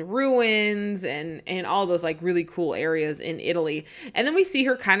Roman ruins and all those like really cool areas in Italy. And then we see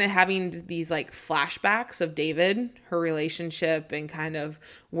her kind of having these like flashbacks of David, her relationship and kind of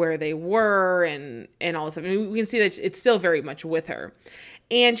where they were and all this stuff. And we can see that it's still very much with her.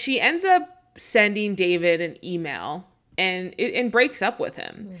 And she ends up sending David an email and breaks up with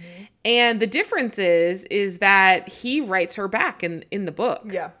him. Mm-hmm. And the difference is that he writes her back in the book.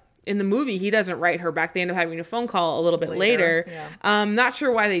 Yeah. In the movie, he doesn't write her back. They end up having a phone call a little bit later. Yeah. Not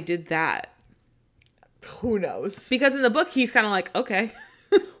sure why they did that. Who knows? Because in the book, he's kind of like, okay.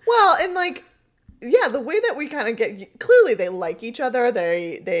 Well, and like, yeah, the way that we kind of get, clearly they like each other.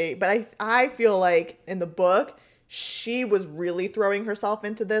 But I feel like in the book, she was really throwing herself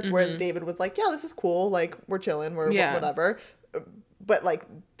into this, whereas David was like, yeah, this is cool. Like, we're chilling. We're whatever. But like,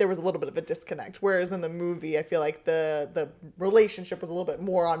 there was a little bit of a disconnect. Whereas in the movie, I feel like the relationship was a little bit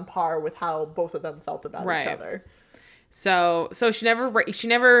more on par with how both of them felt about each other. So she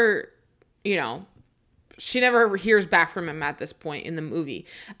never hears back from him at this point in the movie.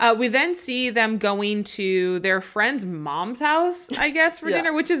 We then see them going to their friend's mom's house, I guess, for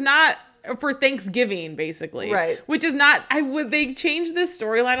dinner, which is not for Thanksgiving, basically. Right. Which is not, they changed this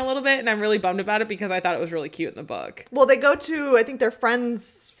storyline a little bit, and I'm really bummed about it because I thought it was really cute in the book. Well, they go to, I think, their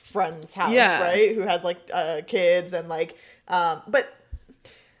friend's house, right? Who has, like, kids and, like, but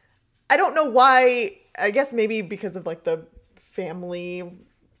I don't know why, I guess maybe because of, like, the family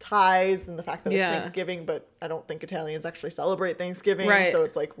ties and the fact that it's Thanksgiving, but I don't think Italians actually celebrate Thanksgiving. Right. So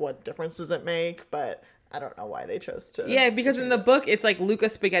it's like, what difference does it make? But I don't know why they chose to. Yeah, because in the book, it's like Luca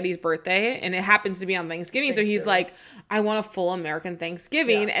Spaghetti's birthday, and it happens to be on Thanksgiving. So he's like, I want a full American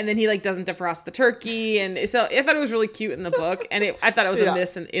Thanksgiving. Yeah. And then he like doesn't defrost the turkey. And so I thought it was really cute in the book. And I thought it was a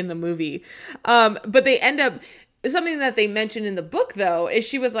miss in the movie. But they end up, something that they mentioned in the book, though, is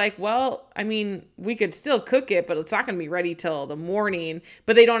she was like, well, I mean, we could still cook it, but it's not going to be ready till the morning.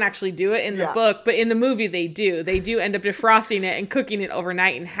 But they don't actually do it in the book. But in the movie, they do. They do end up defrosting it and cooking it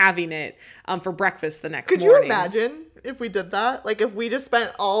overnight and having it for breakfast the next morning. Could you imagine if we did that? Like, if we just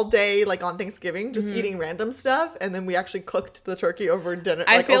spent all day, like, on Thanksgiving, just eating random stuff, and then we actually cooked the turkey over dinner,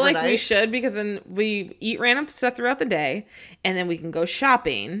 I feel overnight. Like we should, because then we eat random stuff throughout the day, and then we can go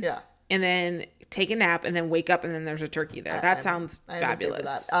shopping. Yeah. And then take a nap and then wake up and then there's a turkey there. That sounds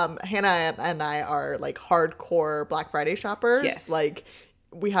fabulous. Hannah and I are like hardcore Black Friday shoppers. Yes. Like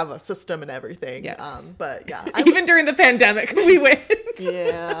we have a system and everything. Yes. But yeah. Even during the pandemic, we went.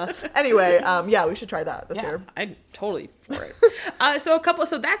 Yeah. Anyway, yeah, we should try that this year. I'm totally for it. So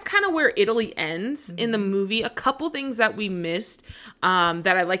that's kind of where Italy ends in the movie. A couple things that we missed that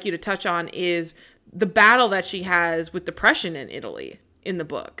I'd like you to touch on is the battle that she has with depression in Italy. In the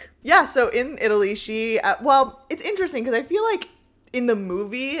book. Yeah, so in Italy, she, it's interesting because I feel like in the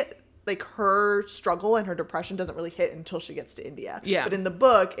movie, like her struggle and her depression doesn't really hit until she gets to India. Yeah. But in the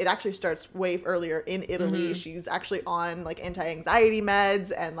book, it actually starts way earlier in Italy. Mm-hmm. She's actually on like anti-anxiety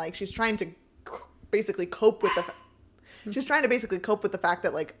meds and like she's trying to basically cope with the fact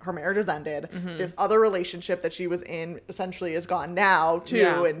that like her marriage has ended. Mm-hmm. This other relationship that she was in essentially is gone now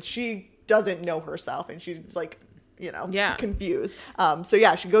too. And she doesn't know herself and she's like, confused. So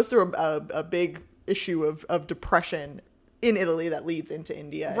yeah, she goes through a big issue of depression in Italy that leads into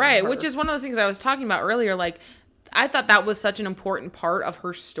India. Right, which is one of those things I was talking about earlier. Like, I thought that was such an important part of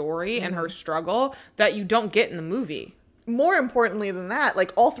her story and her struggle that you don't get in the movie. more importantly than that,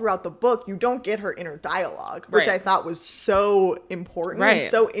 like all throughout the book, you don't get her inner dialogue, which I thought was so important and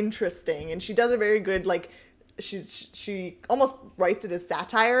so interesting. And she does a very good, like, she almost writes it as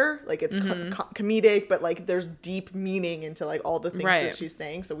satire, like it's comedic, but like there's deep meaning into like all the things that she's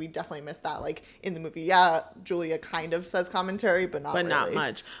saying. So we definitely miss that. Like in the movie, Julia kind of says commentary, but not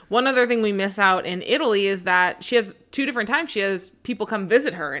much. One other thing we miss out in Italy is that she has 2 different times she has people come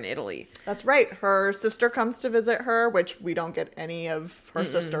visit her in Italy. That's right. Her sister comes to visit her, which we don't get any of her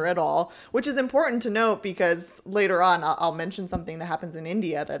sister at all, which is important to note because later on I'll mention something that happens in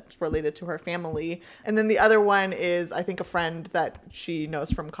India that's related to her family. And then the other one is, I think, a friend that she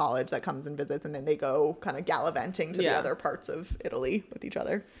knows from college that comes and visits, and then they go kind of gallivanting to the other parts of Italy with each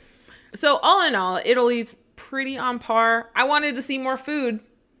other. So all in all, Italy's pretty on par. I wanted to see more food.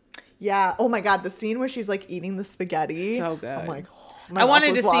 Yeah. Oh my God. The scene where she's like eating the spaghetti. So good. I'm like, I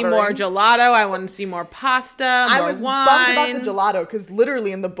wanted to see more gelato. I wanted to see more pasta, more wine. I was bummed about the gelato because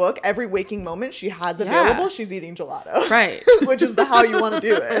literally in the book, every waking moment she has available, she's eating gelato. Right. Which is how you want to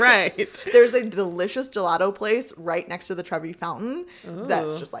do it. Right. There's a delicious gelato place right next to the Trevi Fountain. Ooh.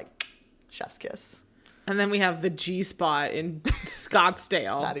 That's just like chef's kiss. And then we have the G-Spot in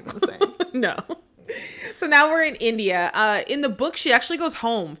Scottsdale. Not even the same. No. So now we're in India. In the book, she actually goes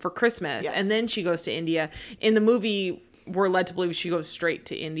home for Christmas, and then she goes to India. In the movie, we're led to believe she goes straight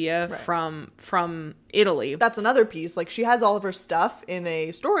to India from Italy. That's another piece. Like, she has all of her stuff in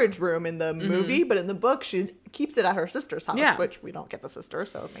a storage room in the movie, but in the book, she keeps it at her sister's house, which we don't get the sister,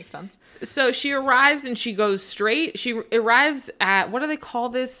 so it makes sense. So she arrives and she goes straight. She arrives at, what do they call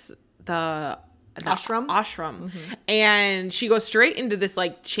this? The ashram. Mm-hmm. And she goes straight into this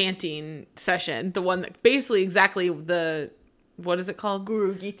like chanting session, the one that basically exactly what is it called?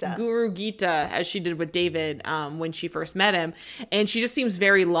 Guru Gita, as she did with David when she first met him. And she just seems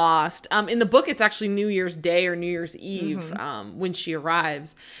very lost. In the book, it's actually New Year's Day or New Year's Eve when she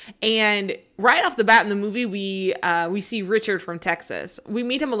arrives. And right off the bat in the movie, we see Richard from Texas. We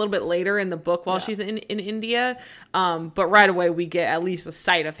meet him a little bit later in the book while she's in India. But right away, we get at least a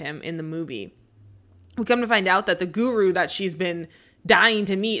sight of him in the movie. We come to find out that the guru that she's been dying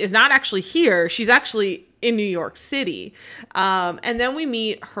to meet is not actually here. She's actually in New York City. And then we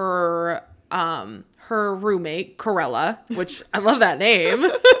meet her roommate, Corella, which I love that name.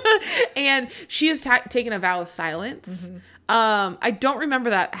 And she has taken a vow of silence. Mm-hmm. I don't remember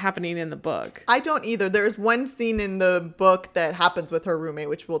that happening in the book. I don't either. There's one scene in the book that happens with her roommate,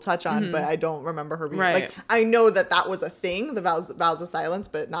 which we'll touch on, but I don't remember her being like, I know that was a thing, the vows of silence,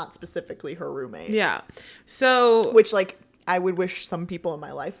 but not specifically her roommate. Yeah. So, which like, I would wish some people in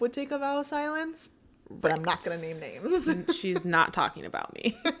my life would take a vow of silence, but I'm not going to name names. She's not talking about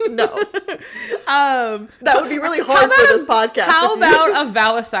me. No. That would be really hard for this podcast. How about a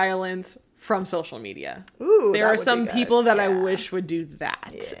vow of silence from social media? Ooh, there are some people that I wish would do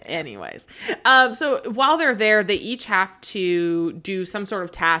that. Yeah. Anyways. So while they're there, they each have to do some sort of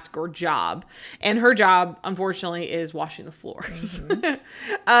task or job. And her job, unfortunately, is washing the floors.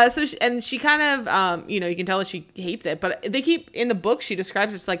 Mm-hmm. She kind of, you can tell that she hates it. But they keep, in the book, she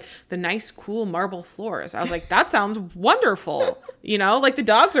describes it's like the nice, cool marble floors. I was like, that sounds wonderful. Like the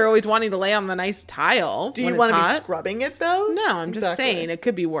dogs are always wanting to lay on the nice tile. Do you want to be scrubbing it, though? No, I'm just saying it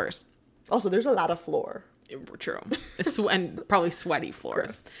could be worse. Also, there's a lot of floor. True. And probably sweaty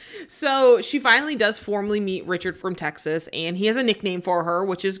floors. So she finally does formally meet Richard from Texas, and he has a nickname for her,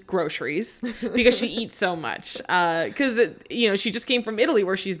 which is Groceries, because she eats so much. Because, she just came from Italy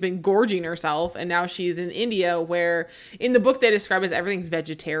where she's been gorging herself, and now she's in India where in the book they describe as everything's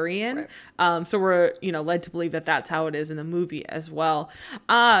vegetarian. Right. So we're, led to believe that that's how it is in the movie as well.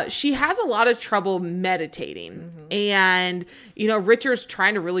 She has a lot of trouble meditating, and, Richard's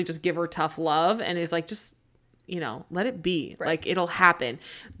trying to really just give her tough love and is like, just let it be. Right. Like, it'll happen.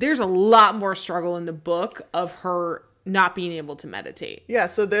 There's a lot more struggle in the book of her not being able to meditate. Yeah,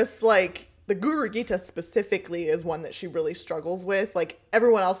 so this, like, the Guru Gita specifically is one that she really struggles with. Like,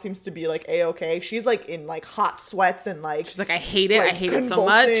 everyone else seems to be, like, A-okay. She's, like, in, like, hot sweats and, like... She's like, I hate it. Like, I hate it so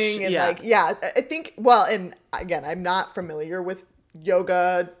much. And, I think, well, and, again, I'm not familiar with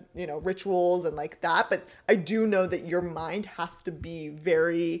yoga, rituals and, like, that. But I do know that your mind has to be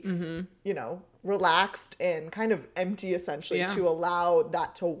very, relaxed and kind of empty essentially to allow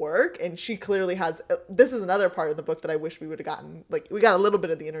that to work. And she clearly has, this is another part of the book that I wish we would have gotten, like, we got a little bit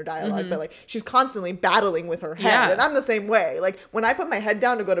of the inner dialogue, but like she's constantly battling with her head. And I'm the same way. Like, when I put my head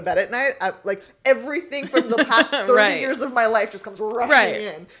down to go to bed at night, like everything from the past 30 years of my life just comes rushing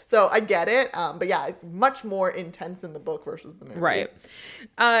in. So I get it. But yeah, much more intense in the book versus the movie. Right.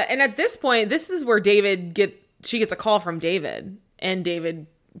 And at this point, this is where she gets a call from David, and David,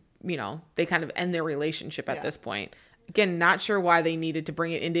 they kind of end their relationship at this point. Again, not sure why they needed to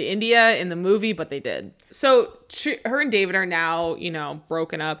bring it into India in the movie, but they did. So her and David are now,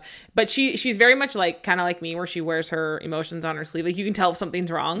 broken up. But she's very much kind of like me, where she wears her emotions on her sleeve. Like, you can tell if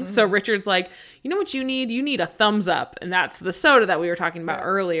something's wrong. Mm-hmm. So Richard's like, you know what you need? You need a thumbs up. And that's the soda that we were talking about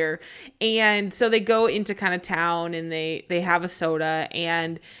earlier. And so they go into kind of town and they have a soda.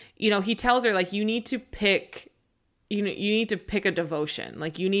 And, he tells her, like, you need to pick a devotion.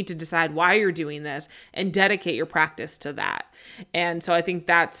 Like, you need to decide why you're doing this and dedicate your practice to that. And so I think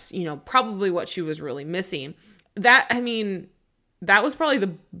that's, probably what she was really missing. That was probably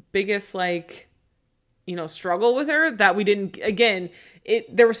the biggest, struggle with her that we didn't, again,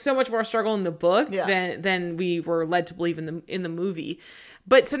 there was so much more struggle in the book than we were led to believe in the movie.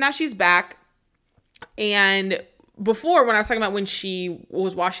 But so now she's back, and before, when I was talking about when she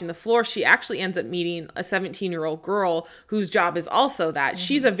was washing the floor, she actually ends up meeting a 17-year-old girl whose job is also that. Mm-hmm.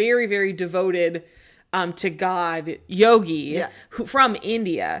 She's a very, very devoted to God yogi from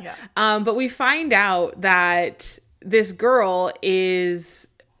India. Yeah. But we find out that this girl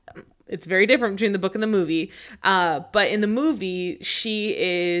it's very different between the book and the movie. But in the movie, she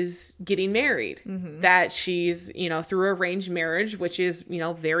is getting married. Mm-hmm. That she's, through arranged marriage, which is,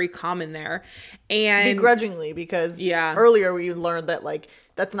 very common there. And begrudgingly, because earlier we learned that,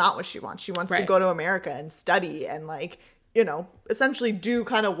 that's not what she wants. She wants to go to America and study and, essentially do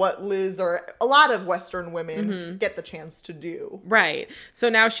kind of what Liz or a lot of Western women get the chance to do. Right. So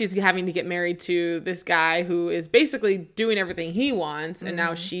now she's having to get married to this guy who is basically doing everything he wants. And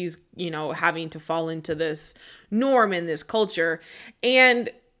now she's, having to fall into this norm in this culture. And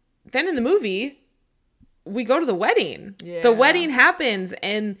then in the movie, we go to the wedding. Yeah. The wedding happens,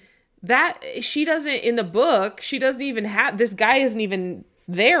 and she doesn't, in the book, she doesn't even have, this guy isn't even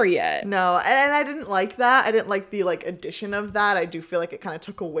there yet. No, and I didn't like that. I didn't like the addition of that. I do feel like it kind of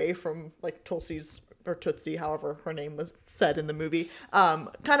took away from Tulsi's, or Tootsie, however her name was said in the movie, kind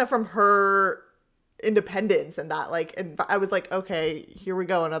of from her independence and that, and I was like, okay, here we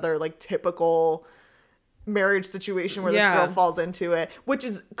go, another typical marriage situation where this girl falls into it, which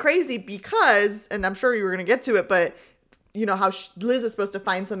is crazy because, and I'm sure you were gonna get to it, but how Liz is supposed to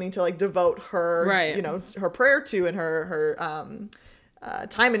find something to devote her her prayer to and her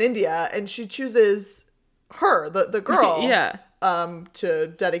time in India, and she chooses her, the girl, to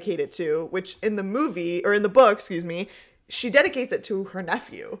dedicate it to, which in the movie, or in the book, excuse me, she dedicates it to her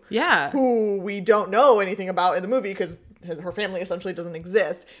nephew, who we don't know anything about in the movie because her family essentially doesn't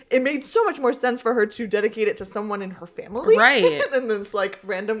exist. It made so much more sense for her to dedicate it to someone in her family, right, than this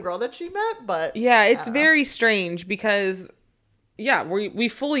random girl that she met. But it's very strange because we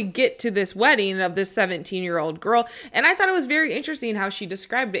fully get to this wedding of this 17-year-old girl. And I thought it was very interesting how she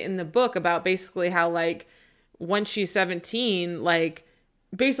described it in the book about basically how, once she's 17,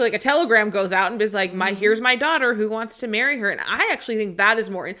 basically a telegram goes out and is here's my daughter who wants to marry her. And I actually think that is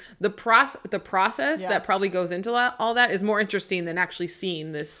more, the process that probably goes into all that is more interesting than actually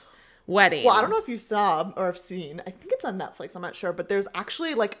seeing this wedding. Well, I don't know if you saw or have seen, I think it's on Netflix, I'm not sure, but there's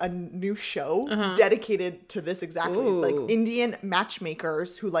actually a new show dedicated to this exactly. Ooh. Indian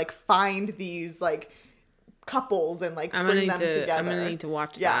matchmakers who find these couples and bring them together. I'm gonna need to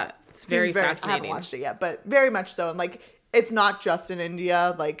watch that. It's very fascinating. I haven't watched it yet, but very much so. And it's not just in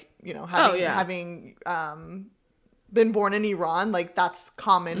India, having been born in Iran, that's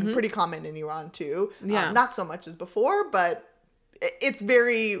common, pretty common in Iran too. Not so much as before, but it's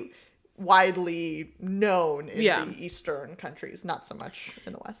very widely known in the Eastern countries, not so much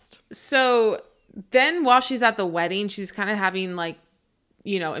in the West. So then while she's at the wedding, she's kind of having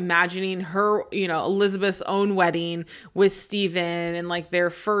imagining her, Elizabeth's own wedding with Stephen and their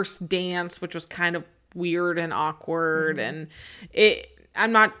first dance, which was kind of weird and awkward. And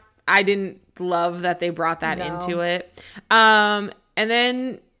I didn't love that they brought that into it. And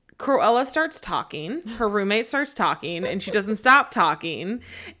then Cruella starts talking, her roommate starts talking, and she doesn't stop talking.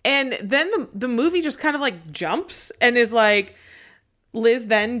 And then the movie just kind of jumps and is Liz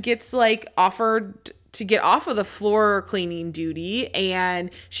then gets offered to get off of the floor cleaning duty, and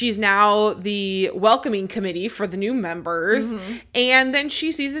she's now the welcoming committee for the new members. And then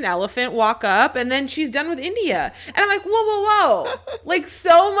she sees an elephant walk up, and then she's done with India. And I'm like, whoa.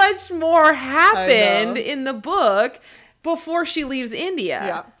 So much more happened in the book before she leaves India.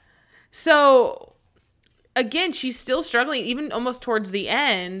 Yeah. So again, she's still struggling, even almost towards the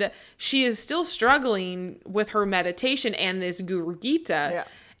end, she is still struggling with her meditation and this Guru Gita. Yeah.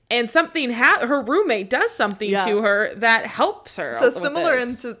 And something her roommate does something to her that helps her. So similar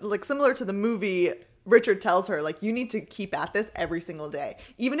to the movie, Richard tells her, like, you need to keep at this every single day.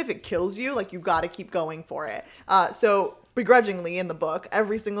 Even if it kills you, like, you got to keep going for it. So begrudgingly in the book,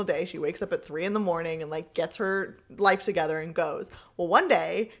 every single day she wakes up at 3 a.m. and like gets her life together and goes. Well, one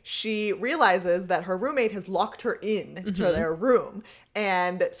day she realizes that her roommate has locked her in to their room.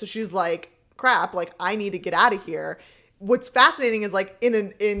 And so she's like, crap, like, I need to get out of here. What's fascinating is, like,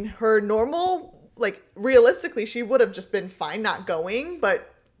 in her normal, like, realistically, she would have just been fine not going, but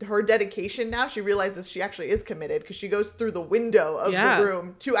her dedication now, she realizes she actually is committed because she goes through the window of the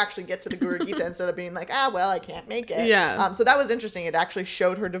room to actually get to the Guru Gita instead of being like, well, I can't make it. Yeah. So that was interesting. It actually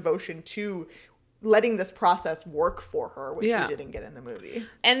showed her devotion to letting this process work for her, which we didn't get in the movie.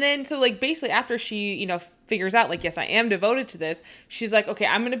 And then, so, like, basically after she, you know, figures out, like, yes, I am devoted to this, she's like, okay,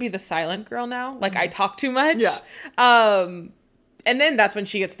 I'm going to be the silent girl now. Like, I talk too much. Yeah. And then that's when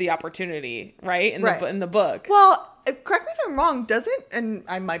she gets the opportunity, right? In the book. Well, correct me if I'm wrong, and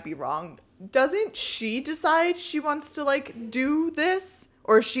I might be wrong, doesn't she decide she wants to, like, do this?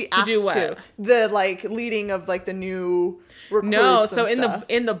 Or is she asked to? Do what? The, like, leading of, like, the new recruits. No, so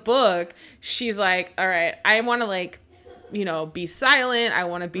in the book, she's like, all right, I want to, like, you know, be silent. I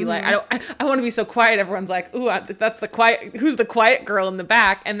want to be like, I want to be so quiet. Everyone's like, ooh, that's the quiet, who's the quiet girl in the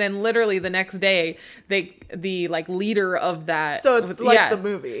back? And then literally the next day, the like leader of that. So it's like the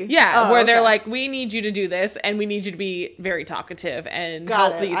movie. Yeah. Where they're like, we need you to do this and we need you to be very talkative and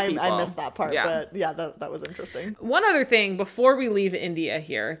help these people. I missed that part, but yeah, that was interesting. One other thing before we leave India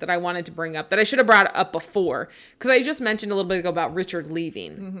here that I wanted to bring up that I should have brought up before, because I just mentioned a little bit ago about Richard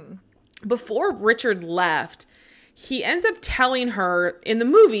leaving. Mm-hmm. Before Richard left, he ends up telling her, in the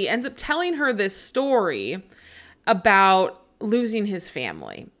movie, this story about losing his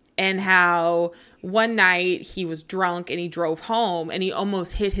family and how one night he was drunk and he drove home and he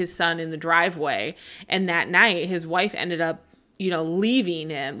almost hit his son in the driveway. And that night his wife ended up, you know, leaving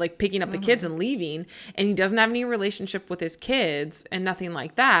him, like picking up the kids and leaving. And he doesn't have any relationship with his kids and nothing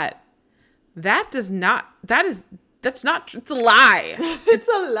like that. It's a lie. It's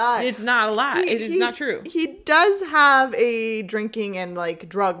a lie. It's not a lie. It is not true. He does have a drinking and, like,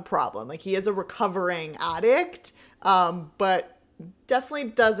 drug problem. Like, he is a recovering addict, but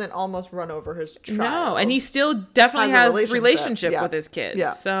definitely doesn't almost run over his child. No, and he still definitely has a relationship with his kids. Yeah.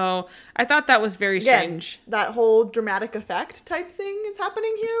 So I thought that was very strange. That whole dramatic effect type thing is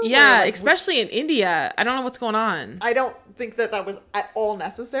happening here. Yeah, where, like, especially in India. I don't know what's going on. I don't think that was at all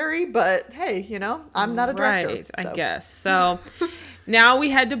necessary, but hey, you know, I'm not a director. Right, so. I guess. So now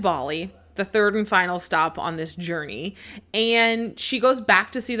we head to Bali, the third and final stop on this journey. And she goes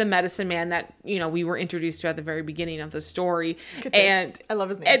back to see the medicine man that, you know, we were introduced to at the very beginning of the story. Kachit. And I love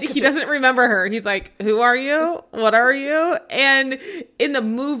his name. And he doesn't remember her. He's like, who are you? What are you? And in the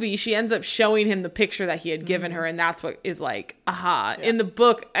movie, she ends up showing him the picture that he had given her. And that's what is like, aha. Yeah. In the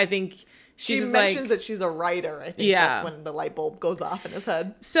book, I think she mentions that she's a writer. I think that's when the light bulb goes off in his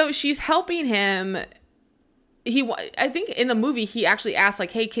head. So she's helping him. I think in the movie, he actually asked, like,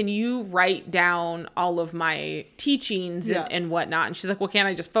 hey, can you write down all of my teachings and whatnot? And she's like, well, can't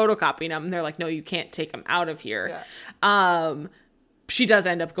I just photocopy them? And they're like, no, you can't take them out of here. Yeah. She does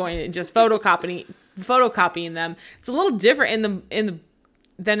end up going and just photocopying them. It's a little different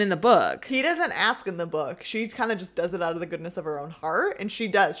than in the book. He doesn't ask in the book. She kind of just does it out of the goodness of her own heart. And she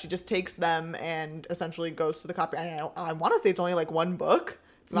does. She just takes them and essentially goes to the copy. I want to say it's only like one book.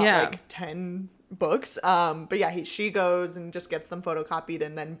 It's not like 10 books. But yeah, she goes and just gets them photocopied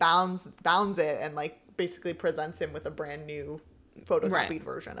and then bounds it and, like, basically presents him with a brand new photocopied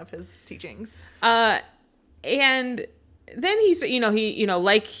version of his teachings. And then he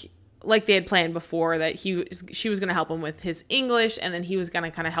like they had planned before that she was going to help him with his English, and then he was going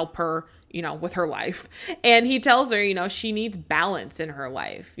to kind of help her, you know, with her life. And he tells her, you know, she needs balance in her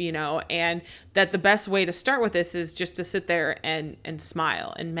life, you know, and that the best way to start with this is just to sit there and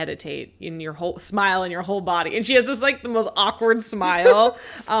smile and meditate in your whole body. And she has this, like, the most awkward smile.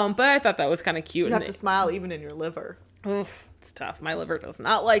 But I thought that was kind of cute. You have to smile even in your liver. Oof. It's tough. My liver does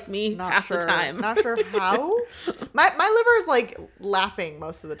not like me half the time. Not sure how. My liver is, like, laughing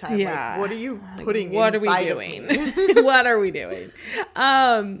most of the time. Yeah. Like, what are you putting inside of me? What are we doing? What are we doing?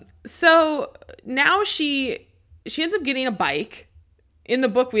 So now she ends up getting a bike. In the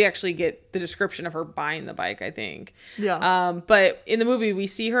book, we actually get the description of her buying the bike, I think. Yeah. But in the movie, we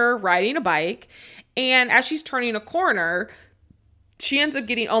see her riding a bike. And as she's turning a corner, she ends up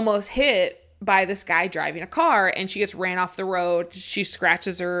getting almost hit by this guy driving a car, and she gets ran off the road. She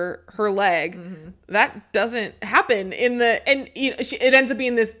scratches her leg. Mm-hmm. That doesn't happen it ends up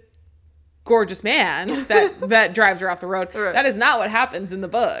being this gorgeous man that drives her off the road. Right. That is not what happens in the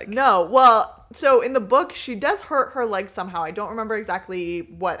book. No. Well, so in the book, she does hurt her leg somehow. I don't remember exactly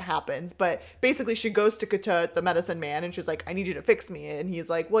what happens, but basically she goes to Ketut, the medicine man, and she's like, I need you to fix me. And he's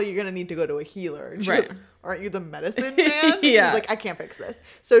like, well, you're going to need to go to a healer. And she goes, aren't you the medicine man? Yeah. He's like, I can't fix this.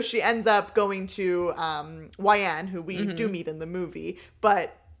 So she ends up going to YN, who we do meet in the movie,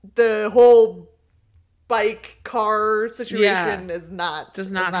 but the whole bike car situation does not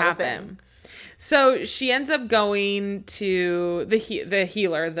happen. So she ends up going to the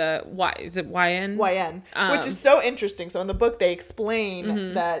healer, is it YN? YN, which is so interesting. So in the book, they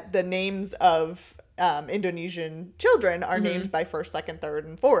explain that the names of Indonesian children are named by first, second, third,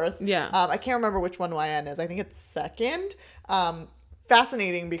 and fourth. Yeah. I can't remember which one YN is. I think it's second.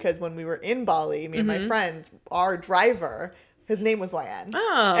 Fascinating because when we were in Bali, me and my friends, our driver, his name was YN.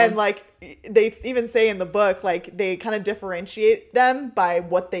 Oh. And like they even say in the book, like they kind of differentiate them by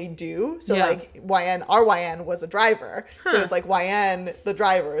what they do. So like our YN was a driver. So it's like YN, the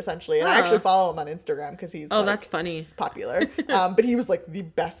driver essentially. And I actually follow him on Instagram because he's that's funny. He's popular. But he was like the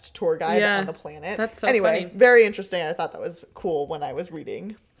best tour guide on the planet. That's so funny. Very interesting. I thought that was cool when I was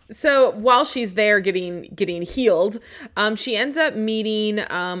reading. So while she's there getting healed, she ends up meeting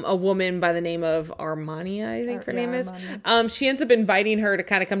a woman by the name of Armania, I think her name is. She ends up inviting her to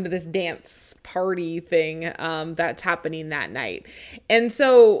kind of come to this dance party thing that's happening that night. And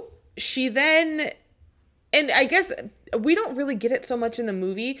so she then, and I guess we don't really get it so much in the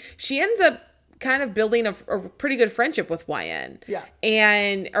movie, she ends up kind of building a pretty good friendship with YN. Yeah.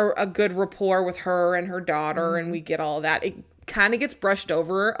 And a good rapport with her and her daughter, and we get all of that. It kind of gets brushed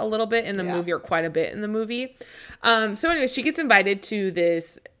over a little bit in the movie, or quite a bit in the movie. So anyway, she gets invited to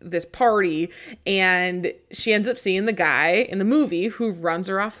this party, and she ends up seeing the guy in the movie who runs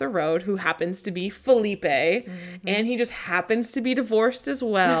her off the road, who happens to be Felipe, and he just happens to be divorced as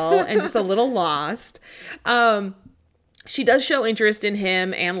well and just a little lost. She does show interest in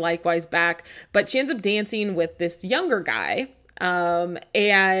him and likewise back, but she ends up dancing with this younger guy.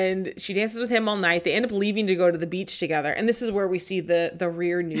 And she dances with him all night. They end up leaving to go to the beach together. And this is where we see the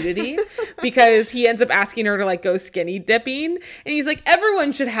rear nudity because he ends up asking her to like go skinny dipping. And he's like,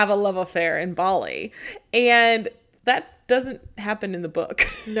 everyone should have a love affair in Bali. And that doesn't happen in the book.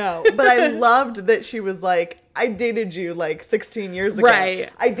 No, but I loved that she was like, I dated you like 16 years ago. Right.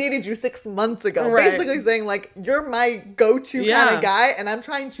 I dated you 6 months ago. Right. Basically saying like, you're my go-to kind of guy and I'm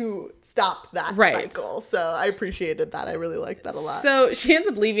trying to stop that cycle. So I appreciated that. I really liked that a lot. So she ends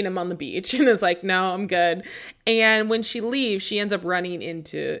up leaving him on the beach and is like, no, I'm good. And when she leaves, she ends up running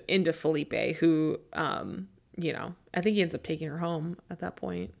into Felipe, who, you know, I think he ends up taking her home at that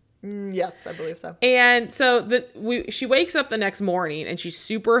point. Yes, I believe so. And so she wakes up the next morning and she's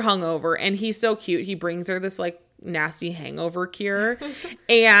super hungover, and he's so cute. He brings her this like nasty hangover cure. And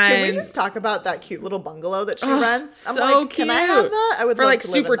can we just talk about that cute little bungalow that she rents? I'm so like, cute. Can I have that? I would for love like to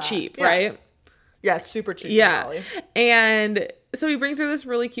live super in that. cheap, right? Yeah, it's super cheap. Yeah. And so he brings her this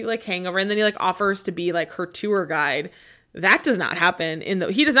really cute like hangover, and then he like offers to be like her tour guide. That does not happen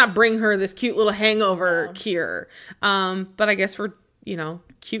he does not bring her this cute little hangover cure. But I guess for, you know,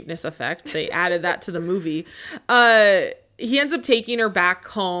 cuteness effect, they added that to the movie. He ends up taking her back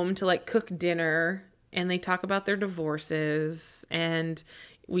home to like cook dinner, and they talk about their divorces, and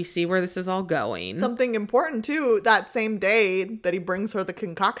we see where this is all going. Something important too, that same day that he brings her the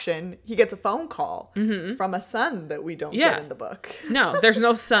concoction, he gets a phone call from a son that we don't get in the book. No, there's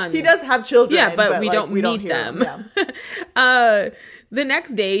no son. He does have children. Yeah, but we like, don't meet them. The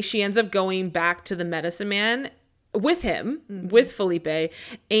next day, she ends up going back to the medicine man with him, with Felipe,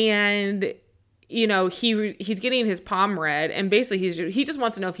 and you know, he's getting his palm read, and basically he just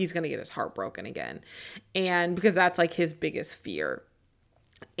wants to know if he's going to get his heart broken again, and because that's like his biggest fear.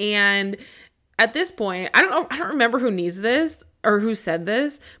 And at this point, I don't remember who needs this or who said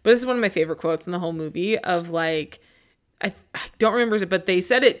this, but this is one of my favorite quotes in the whole movie of like, I don't remember it, but they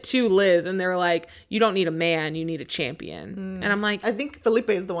said it to Liz, and they're like, you don't need a man, you need a champion. And I'm like, I think Felipe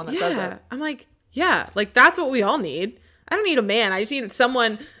is the one that says it. I'm like, yeah, like that's what we all need. I don't need a man. I just need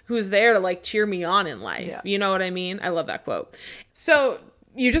someone who's there to like cheer me on in life. Yeah. You know what I mean? I love that quote. So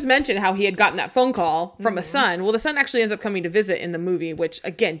you just mentioned how he had gotten that phone call from a son. Well, the son actually ends up coming to visit in the movie, which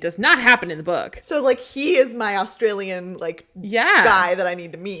again does not happen in the book. So like he is my Australian like guy that I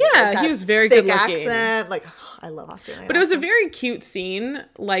need to meet. Yeah, like, he was very good looking. Accent, like I love Australian. But it was a very cute scene.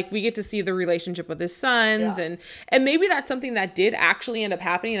 Like we get to see the relationship with his sons, and maybe that's something that did actually end up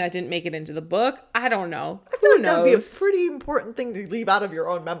happening that didn't make it into the book. I don't know. I feel like that would be a pretty important thing to leave out of your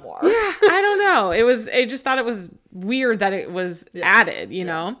own memoir. Yeah, I don't know. I just thought it was weird that it was added, you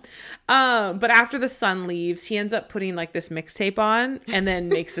know? But after the son leaves, he ends up putting like this mixtape on and then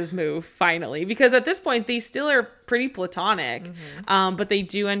makes his move finally. Because at this point, they still are pretty platonic, but they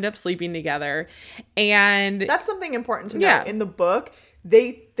do end up sleeping together. And that's something important to know. In the book,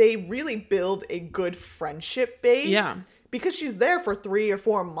 they really build a good friendship base. Yeah. Because she's there for 3 or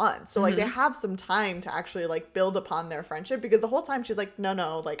 4 months. So, like, they have some time to actually, like, build upon their friendship. Because the whole time she's like,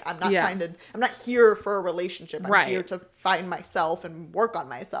 no, like, I'm not here for a relationship. I'm here to find myself and work on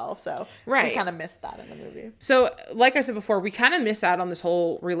myself. So, we kind of missed that in the movie. So, like I said before, we kind of miss out on this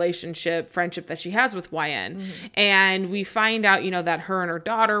whole friendship that she has with YN. And we find out, you know, that her and her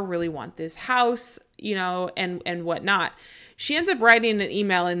daughter really want this house, you know, and whatnot. She ends up writing an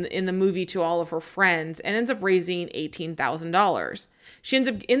email in the movie to all of her friends and ends up raising $18,000.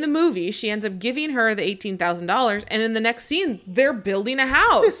 In the movie, she ends up giving her the $18,000, and in the next scene, they're building a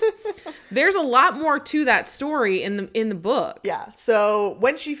house. There's a lot more to that story in the book. Yeah. So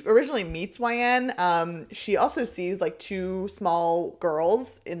when she originally meets YN, she also sees like 2 small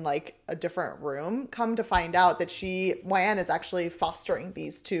girls in like a different room. Come to find out that YN is actually fostering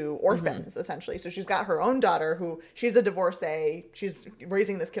these 2 orphans, essentially. So she's got her own daughter who she's a divorcee. She's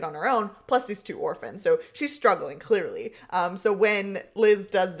raising this kid on her own, plus these 2 orphans. So she's struggling, clearly. So when Liz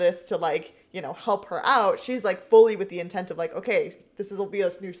does this to like, you know, help her out, she's like fully with the intent of like, okay, will be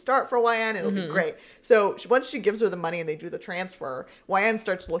a new start for YN. It'll be great. So once she gives her the money and they do the transfer, YN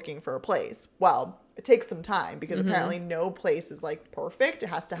starts looking for a place. Well, it takes some time because apparently no place is like perfect. It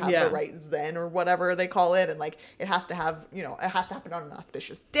has to have the right zen or whatever they call it. And like, it has to have, you know, it has to happen on an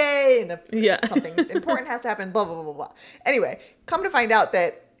auspicious day. And if something important has to happen, blah, blah, blah, blah, blah. Anyway, come to find out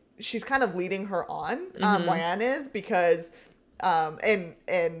that she's kind of leading her on, YN is, because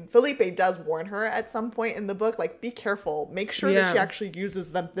and Felipe does warn her at some point in the book, like, be careful, make sure that she actually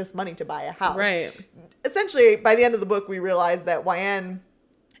uses this money to buy a house. Right. Essentially, by the end of the book, we realize that YN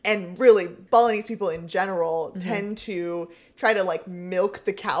and really Balinese people in general tend to try to like milk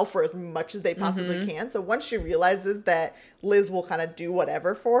the cow for as much as they possibly can. So once she realizes that Liz will kind of do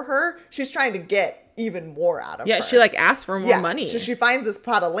whatever for her, she's trying to get even more out of her. Yeah, she like asks for more money. So she finds this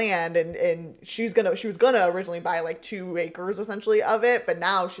plot of land and she was gonna originally buy like 2 acres essentially of it, but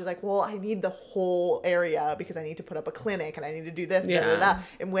now she's like, well, I need the whole area because I need to put up a clinic and I need to do this. Blah, blah, blah.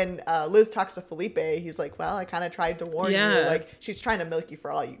 And when Liz talks to Felipe, he's like, well, I kind of tried to warn you. Like, she's trying to milk you for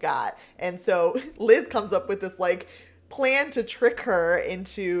all you got. And so Liz comes up with this like plan to trick her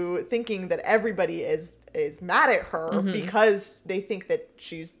into thinking that everybody is mad at her because they think that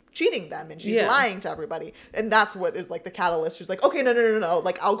she's cheating them and she's lying to everybody. And that's what is like the catalyst. She's like, okay, no.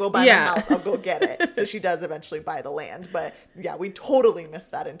 Like, I'll go buy my house. I'll go get it. So she does eventually buy the land. But yeah, we totally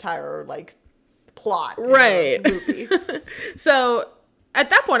missed that entire like plot in the movie. So at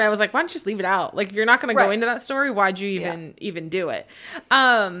that point I was like, why don't you just leave it out? Like, if you're not going to go into that story, why'd you even do it?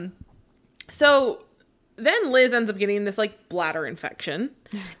 So then Liz ends up getting this like bladder infection,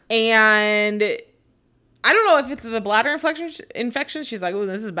 and I don't know if it's the bladder infection. She's like, oh,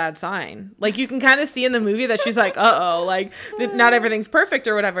 this is a bad sign. Like, you can kind of see in the movie that she's like, uh-oh, like, not everything's perfect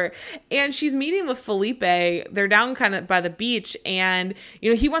or whatever. And she's meeting with Felipe. They're down kind of by the beach. And,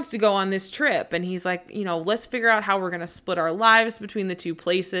 you know, he wants to go on this trip. And he's like, you know, let's figure out how we're going to split our lives between the 2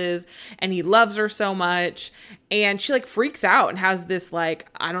 places. And he loves her so much. And she, like, freaks out and has this, like,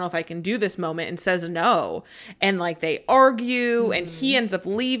 I don't know if I can do this moment, and says no. And, like, they argue, and he ends up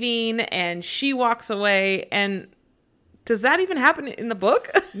leaving, and she walks away. And does that even happen in the book?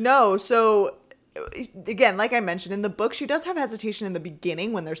 No. So, again, like I mentioned, in the book, she does have hesitation in the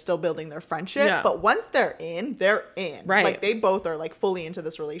beginning when they're still building their friendship. Yeah. But once they're in. Right. Like, they both are, like, fully into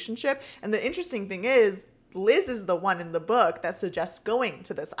this relationship. And the interesting thing is, Liz is the one in the book that suggests going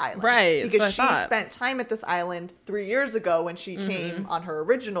to this island. Right. Because she spent time at this island 3 years ago when she came on her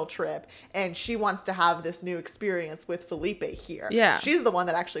original trip, and she wants to have this new experience with Felipe here. Yeah. She's the one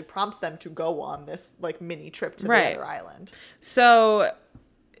that actually prompts them to go on this like mini trip to the other island. So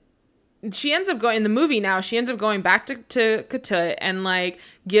she ends up going in the movie now. She ends up going back to Ketut and like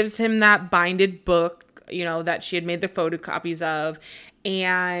gives him that binded book, you know, that she had made the photocopies of.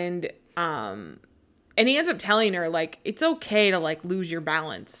 And he ends up telling her, like, it's okay to, like, lose your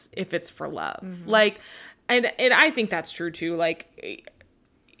balance if it's for love. Like, and I think that's true, too. Like,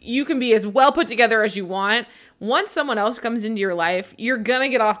 you can be as well put together as you want. Once someone else comes into your life, you're going to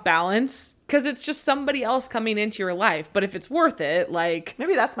get off balance because it's just somebody else coming into your life. But if it's worth it, like...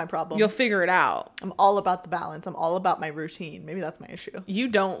 Maybe that's my problem. You'll figure it out. I'm all about the balance. I'm all about my routine. Maybe that's my issue. You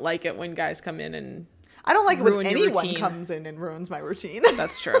don't like it when guys come in and... I don't like it when anyone comes in and ruins my routine.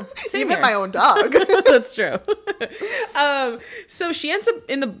 That's true. Even my own dog. That's true. So she ends up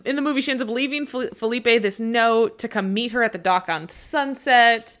in the movie. She ends up leaving Felipe this note to come meet her at the dock on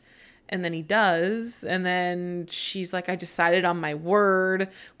Sunset. And then he does. And then she's like, I decided on my word,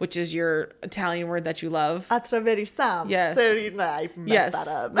 which is your Italian word that you love. Attraversam. Yes. So I messed that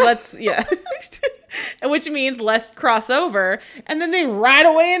up. Which means let's cross over. And then they ride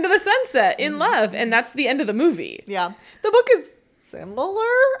away into the sunset in love. And that's the end of the movie. Yeah. The book is similar.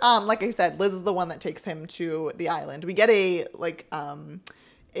 Like I said, Liz is the one that takes him to the island. We get a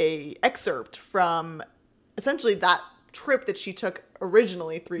excerpt from essentially that trip that she took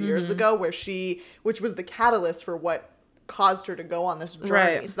originally 3 years ago, which was the catalyst for what caused her to go on this journey.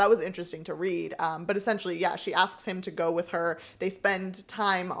 Right. So that was interesting to read. But essentially, yeah, she asks him to go with her. They spend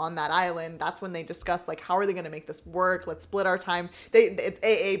time on that island. That's when they discuss, like, how are they going to make this work? Let's split our time. It's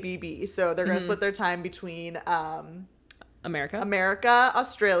AABB. So they're going to split their time between America,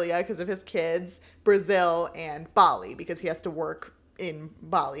 Australia, because of his kids, Brazil, and Bali, because he has to work in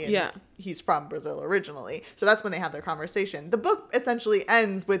Bali, and he's from Brazil originally. So that's when they have their conversation. The book essentially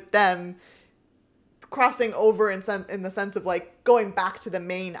ends with them crossing over in the sense of like going back to the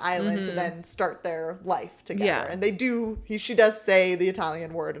main island to then start their life together. Yeah. And they do, she does say the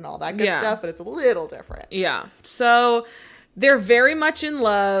Italian word and all that good stuff, but it's a little different. Yeah. So they're very much in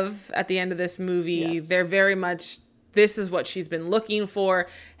love at the end of this movie. Yes. They're very much, this is what she's been looking for.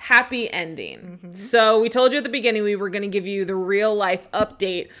 Happy ending. Mm-hmm. So we told you at the beginning we were going to give you the real life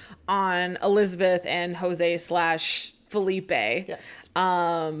update on Elizabeth and Jose / Felipe. Yes.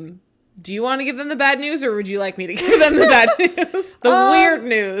 Do you want to give them the bad news, or would you like me to give them the bad news? The weird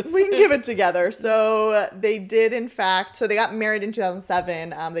news. We can give it together. So they did, in fact, they got married in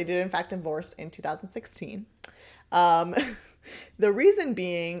 2007. They did, in fact, divorce in 2016. The reason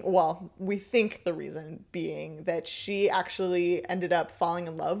being, we think the reason being that she actually ended up falling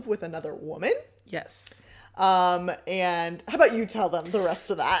in love with another woman. Yes. And how about you tell them the rest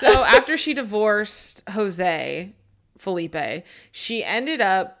of that? So after she divorced Felipe, she ended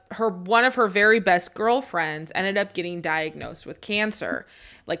up, one of her very best girlfriends ended up getting diagnosed with cancer,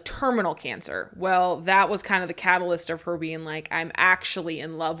 like terminal cancer. Well, that was kind of the catalyst of her being like, I'm actually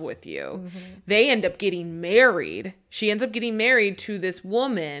in love with you. Mm-hmm. They end up getting married. She ends up getting married to this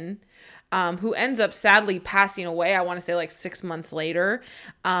woman who ends up sadly passing away, I want to say like 6 months later.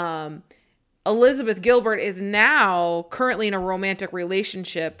 Elizabeth Gilbert is now currently in a romantic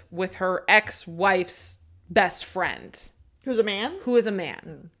relationship with her ex-wife's best friend. Who's a man? Who is a man.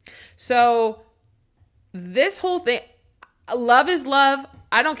 Mm. So this whole thing, love is love.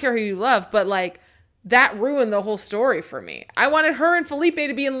 I don't care who you love, but like that ruined the whole story for me. I wanted her and Felipe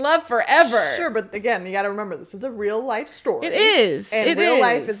to be in love forever. Sure, but again, you got to remember this is a real life story. It is. And real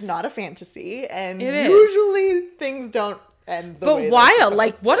life is not a fantasy. And usually things don't end the way But wild,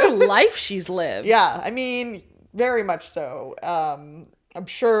 like what a life she's lived. Yeah, I mean, very much so. I'm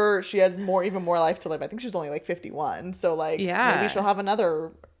sure she has even more life to live. I think she's only like 51. So like maybe she'll have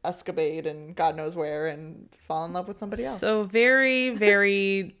another escapade and God knows where and fall in love with somebody else. So very,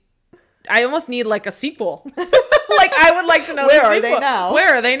 very, I almost need like a sequel. Like I would like to know where are they now?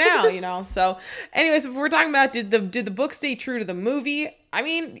 Where are they now? You know? So anyways, if we're talking about did the book stay true to the movie? I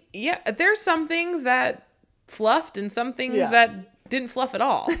mean, yeah, there's some things that fluffed and some things that didn't fluff at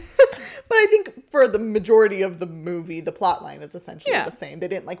all. But I think for the majority of the movie, the plot line is essentially the same. They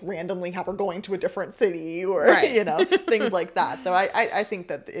didn't like randomly have her going to a different city or, things like that. So I think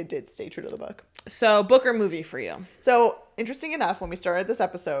that it did stay true to the book. So book or movie for you? So interesting enough, when we started this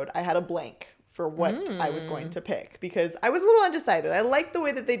episode, I had a blank for what I was going to pick because I was a little undecided. I liked the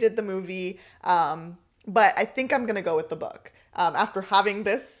way that they did the movie, but I think I'm going to go with the book. After having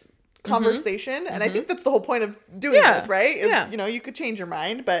this conversation and I think that's the whole point of doing this, right? Is you could change your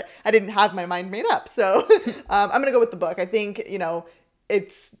mind, but I didn't have my mind made up, so I'm gonna go with the book. I think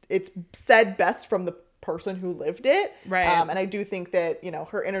it's said best from the person who lived it, right? And I do think that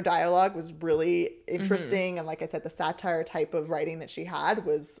her inner dialogue was really interesting, and like I said, the satire type of writing that she had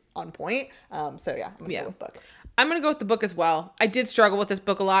was on point. So yeah, I'm gonna go with book. I'm gonna go with the book as well. I did struggle with this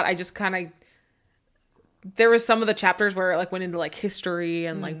book a lot. I just kind of there was some of the chapters where it like went into like history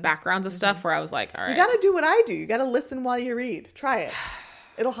and like backgrounds of stuff where I was like, all right. You got to do what I do. You got to listen while you read. Try it.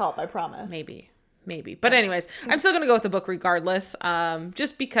 It'll help. I promise. Maybe. But anyways, I'm still going to go with the book regardless.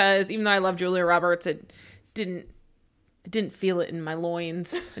 Just because even though I love Julia Roberts, I didn't feel it in my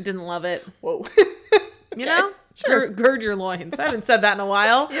loins. I didn't love it. Whoa. You know? Sure. Gird your loins. I haven't said that in a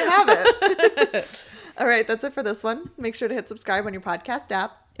while. You haven't. All right. That's it for this one. Make sure to hit subscribe on your podcast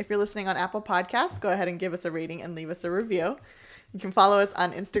app. If you're listening on Apple Podcasts, go ahead and give us a rating and leave us a review. You can follow us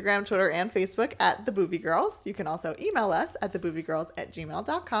on Instagram, Twitter, and Facebook at The Boovie Girls. You can also email us at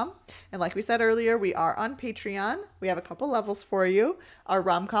theboovieGirls@gmail.com. And like we said earlier, we are on Patreon. We have a couple levels for you. Our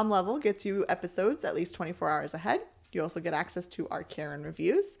rom-com level gets you episodes at least 24 hours ahead. You also get access to our Karen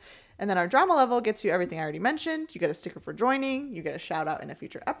reviews. And then our drama level gets you everything I already mentioned. You get a sticker for joining, you get a shout out in a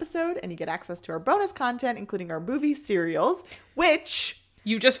future episode, and you get access to our bonus content, including our movie serials, which...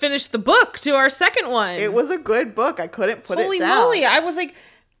 You just finished the book to our second one. It was a good book. I couldn't put it down. Holy moly. I was like,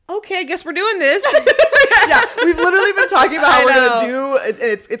 okay, I guess we're doing this. Yeah, we've literally been talking about how we're going to do...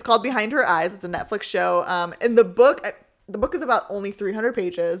 It's called Behind Her Eyes. It's a Netflix show. And the book is about only 300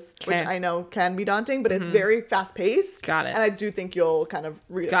 pages, which I know can be daunting, but it's very fast-paced. Got it. And I do think you'll kind of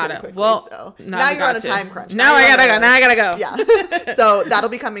read it pretty quickly. Well, so now you're on a time crunch. Now I gotta go. Yeah. So that'll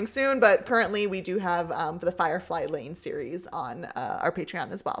be coming soon, but currently we do have the Firefly Lane series on our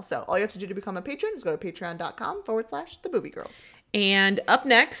Patreon as well. So all you have to do to become a patron is go to patreon.com/The Boovie Girls. And up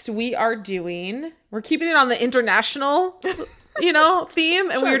next, we're keeping it on the international,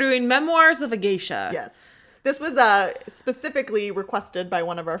 theme, and Sure. we're doing Memoirs of a Geisha. Yes. This was specifically requested by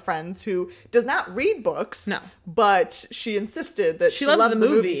one of our friends who does not read books. No. But she insisted that she loves the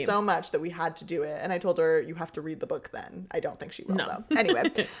movie so much that we had to do it. And I told her, you have to read the book then. I don't think she will, though. Anyway.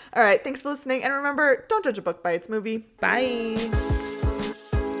 All right. Thanks for listening. And remember, don't judge a book by its movie. Bye.